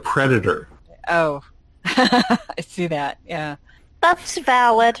be a predator. Oh. I see that. Yeah. That's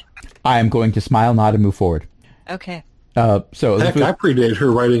valid. I am going to smile, nod, and move forward. Okay. So Heck, I predate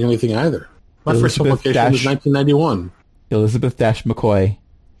her writing anything either. My first publication was 1991.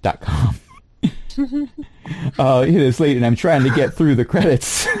 Elizabeth-McCoy.com. It is late, and I'm trying to get through the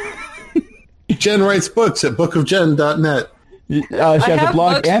credits. Jen writes books at bookofjen.net. She has a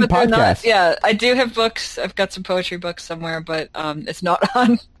blog books, and but they're podcast. not, I do have books. I've got some poetry books somewhere, but it's not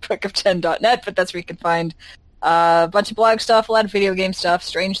on bookofjen.net, but that's where you can find a bunch of blog stuff, a lot of video game stuff,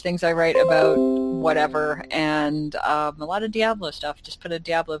 strange things I write about, whatever, and a lot of Diablo stuff. Just put a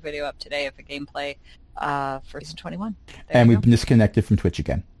Diablo video up today of a gameplay for Season 21. And we've been disconnected from Twitch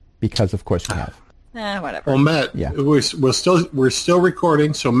again, because of course we have. Whatever. Well, Matt, we're still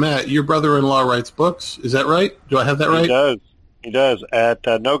recording. So, Matt, your brother-in-law writes books. Is that right? Do I have that right? He does at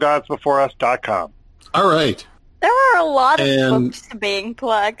nogodsbeforeus.com. All right. There are a lot of books being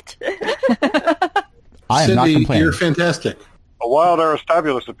plugged. I am not Cindy, complaining. you're fantastic. A wild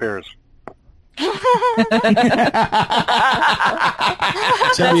Aristobulus appears. Cindy,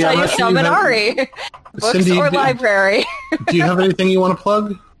 That's how you summon Ari. Books Cindy, or library. Do you have anything you want to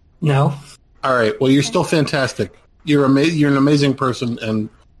plug? No. All right. Well, you're still fantastic. You're an amazing person, and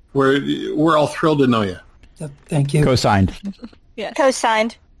we're all thrilled to know you. Thank you. Co-signed. Yes.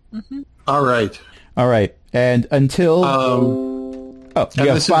 Co-signed. Mm-hmm. All right. And until... you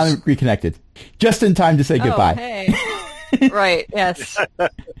have finally reconnected. Just in time to say goodbye. Hey. Right, yes.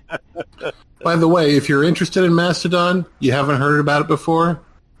 By the way, if you're interested in Mastodon, you haven't heard about it before,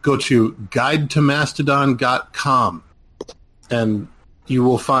 go to guidetomastodon.com, and you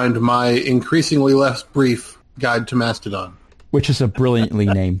will find my increasingly less brief guide to Mastodon. Which is a brilliantly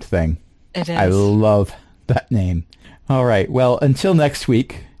named thing. It is. I love that name. All right. Well, until next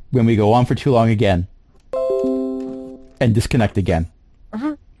week, when we go on for too long again and disconnect again.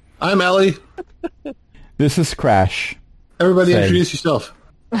 Mm-hmm. I'm Ellie. This is Crash. Everybody introduce yourself.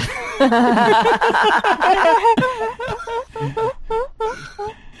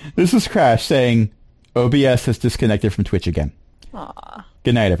 This is Crash saying OBS has disconnected from Twitch again. Aww.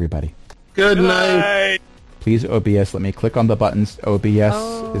 Good night, everybody. Good night. Please, OBS, let me click on the buttons. OBS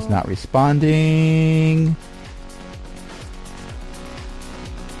is not responding.